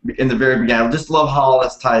we, in the very beginning, I just love how all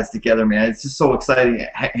this ties together, man. It's just so exciting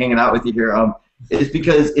hanging out with you here. It's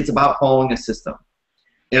because it's about following a system.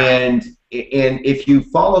 And if you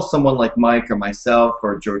follow someone like Mike or myself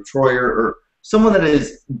or Joe Troyer or someone that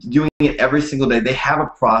is doing it every single day, they have a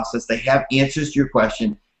process, they have answers to your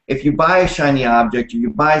question. If you buy a shiny object or you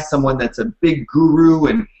buy someone that's a big guru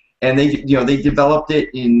and they they developed it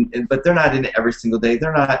but they're not in it every single day.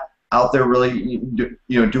 They're not out there really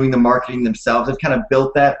doing the marketing themselves. They've kind of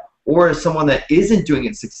built that. Or as someone that isn't doing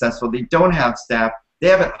it successful, they don't have staff. They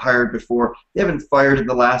haven't hired before. They haven't fired in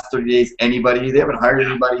the last 30 days anybody. They haven't hired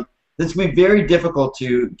anybody. It's going to be very difficult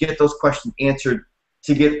to get those questions answered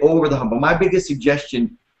to get over the hump. But my biggest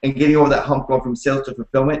suggestion in getting over that hump going from sales to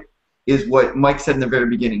fulfillment is what Mike said in the very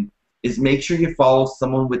beginning, is make sure you follow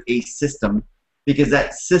someone with a system, because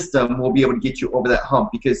that system will be able to get you over that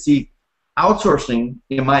hump. Because, see, outsourcing,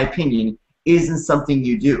 in my opinion, isn't something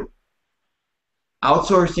you do.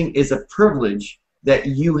 Outsourcing is a privilege that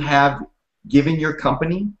you have given your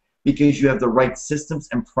company because you have the right systems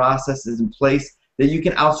and processes in place that you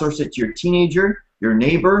can outsource it to your teenager, your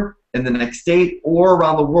neighbor, in the next state, or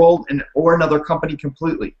around the world, or another company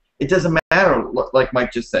completely. It doesn't matter, like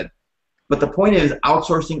Mike just said. But the point is,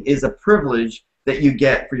 outsourcing is a privilege that you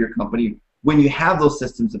get for your company when you have those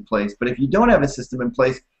systems in place. But if you don't have a system in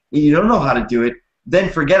place and you don't know how to do it, then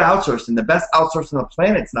forget outsourcing. The best outsourcing on the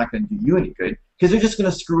planet is not going to do you any good, because they're just going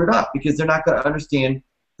to screw it up, because they're not going to understand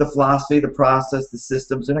the philosophy, the process, the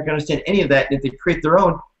systems. They're not going to understand any of that. And if they create their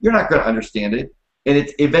own, you're not going to understand it. And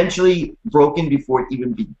it's eventually broken before it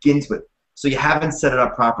even begins with. So you haven't set it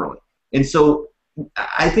up properly. And so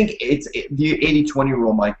I think it's the 80-20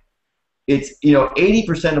 rule, Mike. It's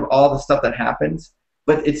 80% of all the stuff that happens,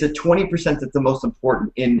 but it's a 20% that's the most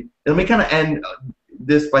important. And let me kind of end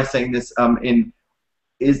this by saying this.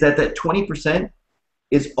 is that 20%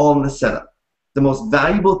 is all in the setup. The most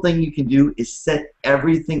valuable thing you can do is set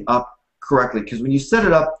everything up correctly, because when you set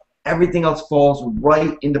it up, everything else falls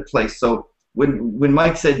right into place. So when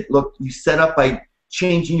Mike said, look, you set up by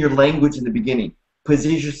changing your language in the beginning,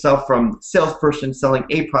 position yourself from salesperson selling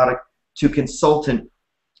a product to consultant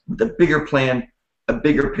with a bigger plan, a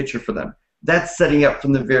bigger picture for them. That's setting up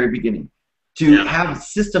from the very beginning. To have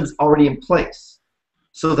systems already in place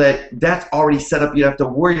so that that's already set up, you don't have to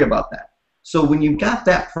worry about that. So when you've got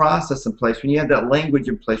that process in place, when you have that language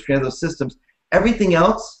in place, when you have those systems, everything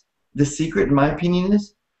else, the secret, in my opinion,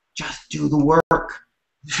 is just do the work.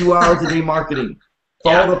 2 hours a day marketing.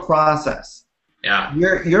 Follow the process. Yeah.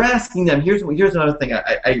 You're asking them. Here's another thing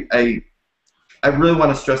I really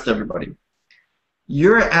want to stress to everybody.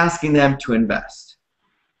 You're asking them to invest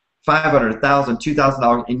 $500, $1,000,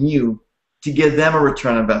 $2,000 in you to give them a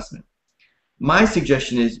return on investment. My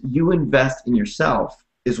suggestion is you invest in yourself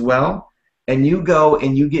as well, and you go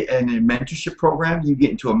and you get in a mentorship program, you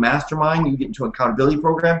get into a mastermind, you get into an accountability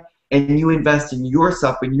program, and you invest in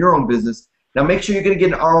yourself, in your own business. Now make sure you're going to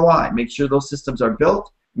get an ROI. Make sure those systems are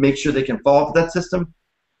built. Make sure they can fall to that system.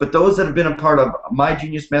 But those that have been a part of my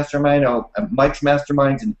Genius Mastermind, Mike's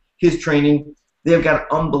Masterminds, and his training, they have got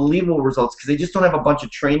unbelievable results because they just don't have a bunch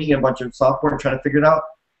of training and a bunch of software and trying to figure it out.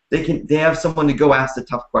 They have someone to go ask the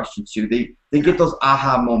tough questions to. They get those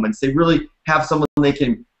aha moments. They really have someone they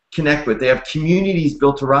can connect with. They have communities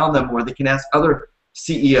built around them where they can ask other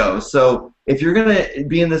CEOs. So if you're going to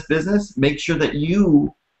be in this business, make sure that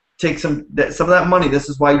you take some of that money. This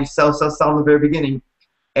is why you sell in the very beginning,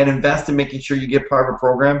 and invest in making sure you get part of a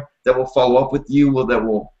program that will follow up with you, that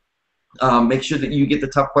will make sure that you get the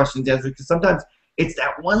tough questions answered. Because sometimes it's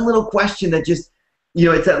that one little question that just,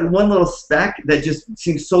 it's that one little speck that just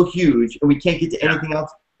seems so huge, and we can't get to anything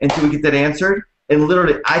else until we get that answered. And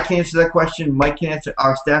literally, I can answer that question, Mike can answer,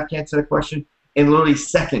 our staff can answer that question in literally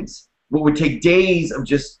seconds. What would take days of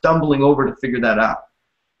just stumbling over to figure that out.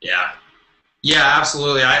 Yeah. Yeah,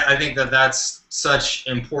 absolutely. I think that that's such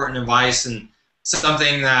important advice, and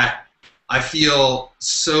something that I feel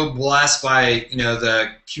so blessed by,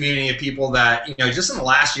 the community of people that, just in the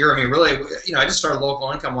last year, I mean, really, I just started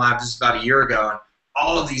Local Income Lab just about a year ago, and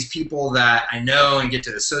all of these people that I know and get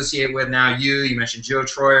to associate with now, you mentioned Joe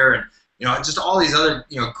Troyer, and, just all these other,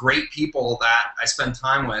 great people that I spend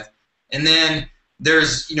time with. And then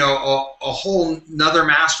there's, a whole nother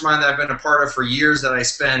mastermind that I've been a part of for years that I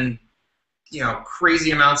spend,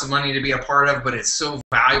 crazy amounts of money to be a part of, but it's so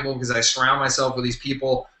valuable because I surround myself with these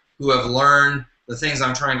people who have learned the things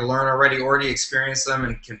I'm trying to learn already experienced them,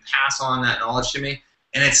 and can pass on that knowledge to me.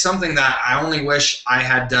 And it's something that I only wish I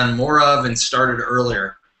had done more of and started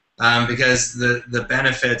earlier, because the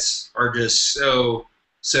benefits are just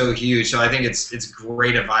so huge. So I think it's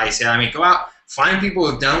great advice. Yeah, I mean, go out, find people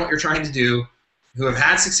who have done what you're trying to do, who have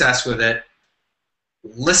had success with it,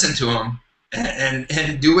 listen to them,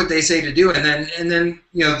 and do what they say to do. And then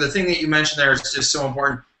the thing that you mentioned there is just so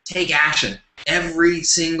important. Take action every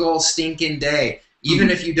single stinking day. Even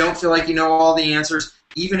if you don't feel like you know all the answers,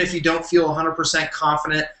 even if you don't feel 100%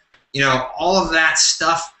 confident, all of that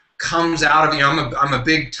stuff comes out of, I'm a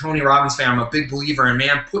big Tony Robbins fan. I'm a big believer in,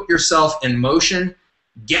 man, put yourself in motion,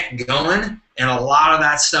 get going, and a lot of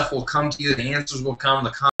that stuff will come to you. The answers will come,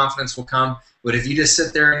 the confidence will come. But if you just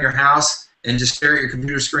sit there in your house and just stare at your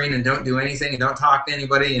computer screen and don't do anything and don't talk to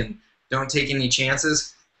anybody and don't take any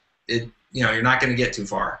chances, you're not going to get too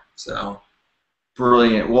far. So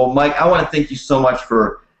brilliant. Well, Mike, I want to thank you so much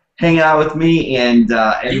for hanging out with me and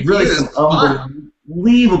really some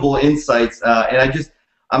unbelievable insights. And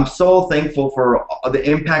I'm so thankful for the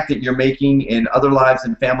impact that you're making in other lives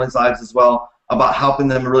and families' lives as well, about helping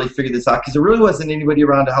them really figure this out. Because there really wasn't anybody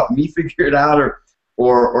around to help me figure it out,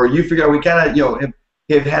 or you figure out. We kind of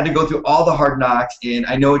have had to go through all the hard knocks, and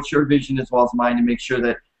I know it's your vision as well as mine to make sure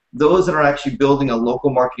that those that are actually building a local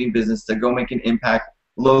marketing business to go make an impact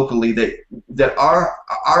locally, that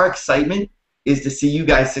our excitement is to see you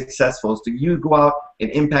guys successful, is to you go out and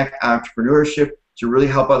impact entrepreneurship, to really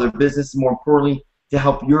help other businesses, more importantly, to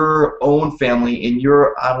help your own family and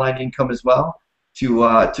your online income as well,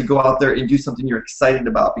 to go out there and do something you're excited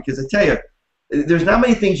about. Because I tell you, there's not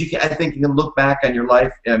many things I think you can look back on your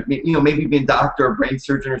life, maybe being a doctor or brain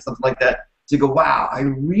surgeon or something like that, to go, wow, I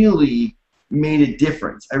really made a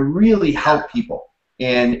difference. I really helped people.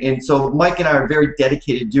 And so Mike and I are very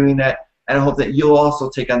dedicated to doing that, and I hope that you'll also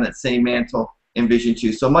take on that same mantle and vision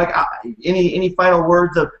too. So Mike, any final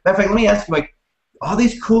words? Matter of fact, let me ask you, Mike, all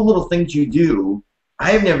these cool little things you do,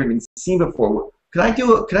 I have never even seen before. Could I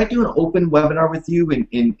do an open webinar with you,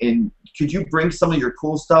 and could you bring some of your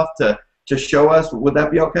cool stuff to show us? Would that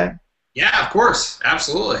be okay? Yeah, of course,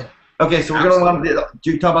 absolutely. Okay, so we're going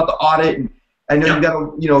to talk about the audit, and I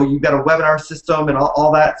know you've got a webinar system and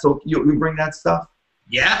all that. So you bring that stuff.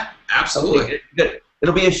 Yeah, absolutely. Okay, good.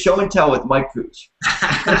 It'll be a show and tell with Mike Cooch.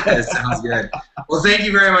 That sounds good. Well, thank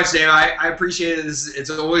you very much, Dave. I appreciate it. It's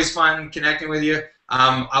always fun connecting with you.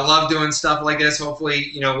 I love doing stuff like this.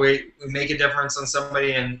 Hopefully, we make a difference on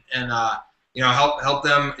somebody and help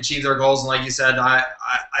them achieve their goals. And like you said, I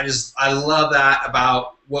love that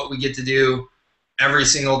about what we get to do every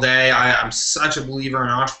single day. I'm such a believer in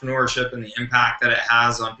entrepreneurship and the impact that it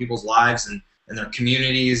has on people's lives and their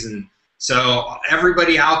communities. And so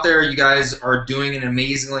everybody out there, you guys are doing an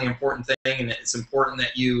amazingly important thing, and it's important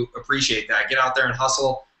that you appreciate that. Get out there and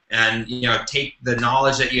hustle, and take the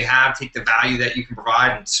knowledge that you have, take the value that you can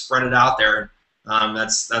provide, and spread it out there.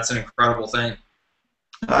 That's an incredible thing.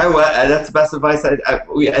 All right, well, that's the best advice.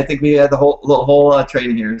 I think we had the whole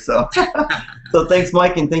train here. So, so thanks,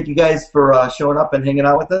 Mike, and thank you guys for showing up and hanging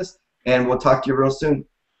out with us. And we'll talk to you real soon.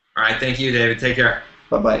 All right, thank you, David. Take care.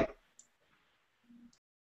 Bye-bye.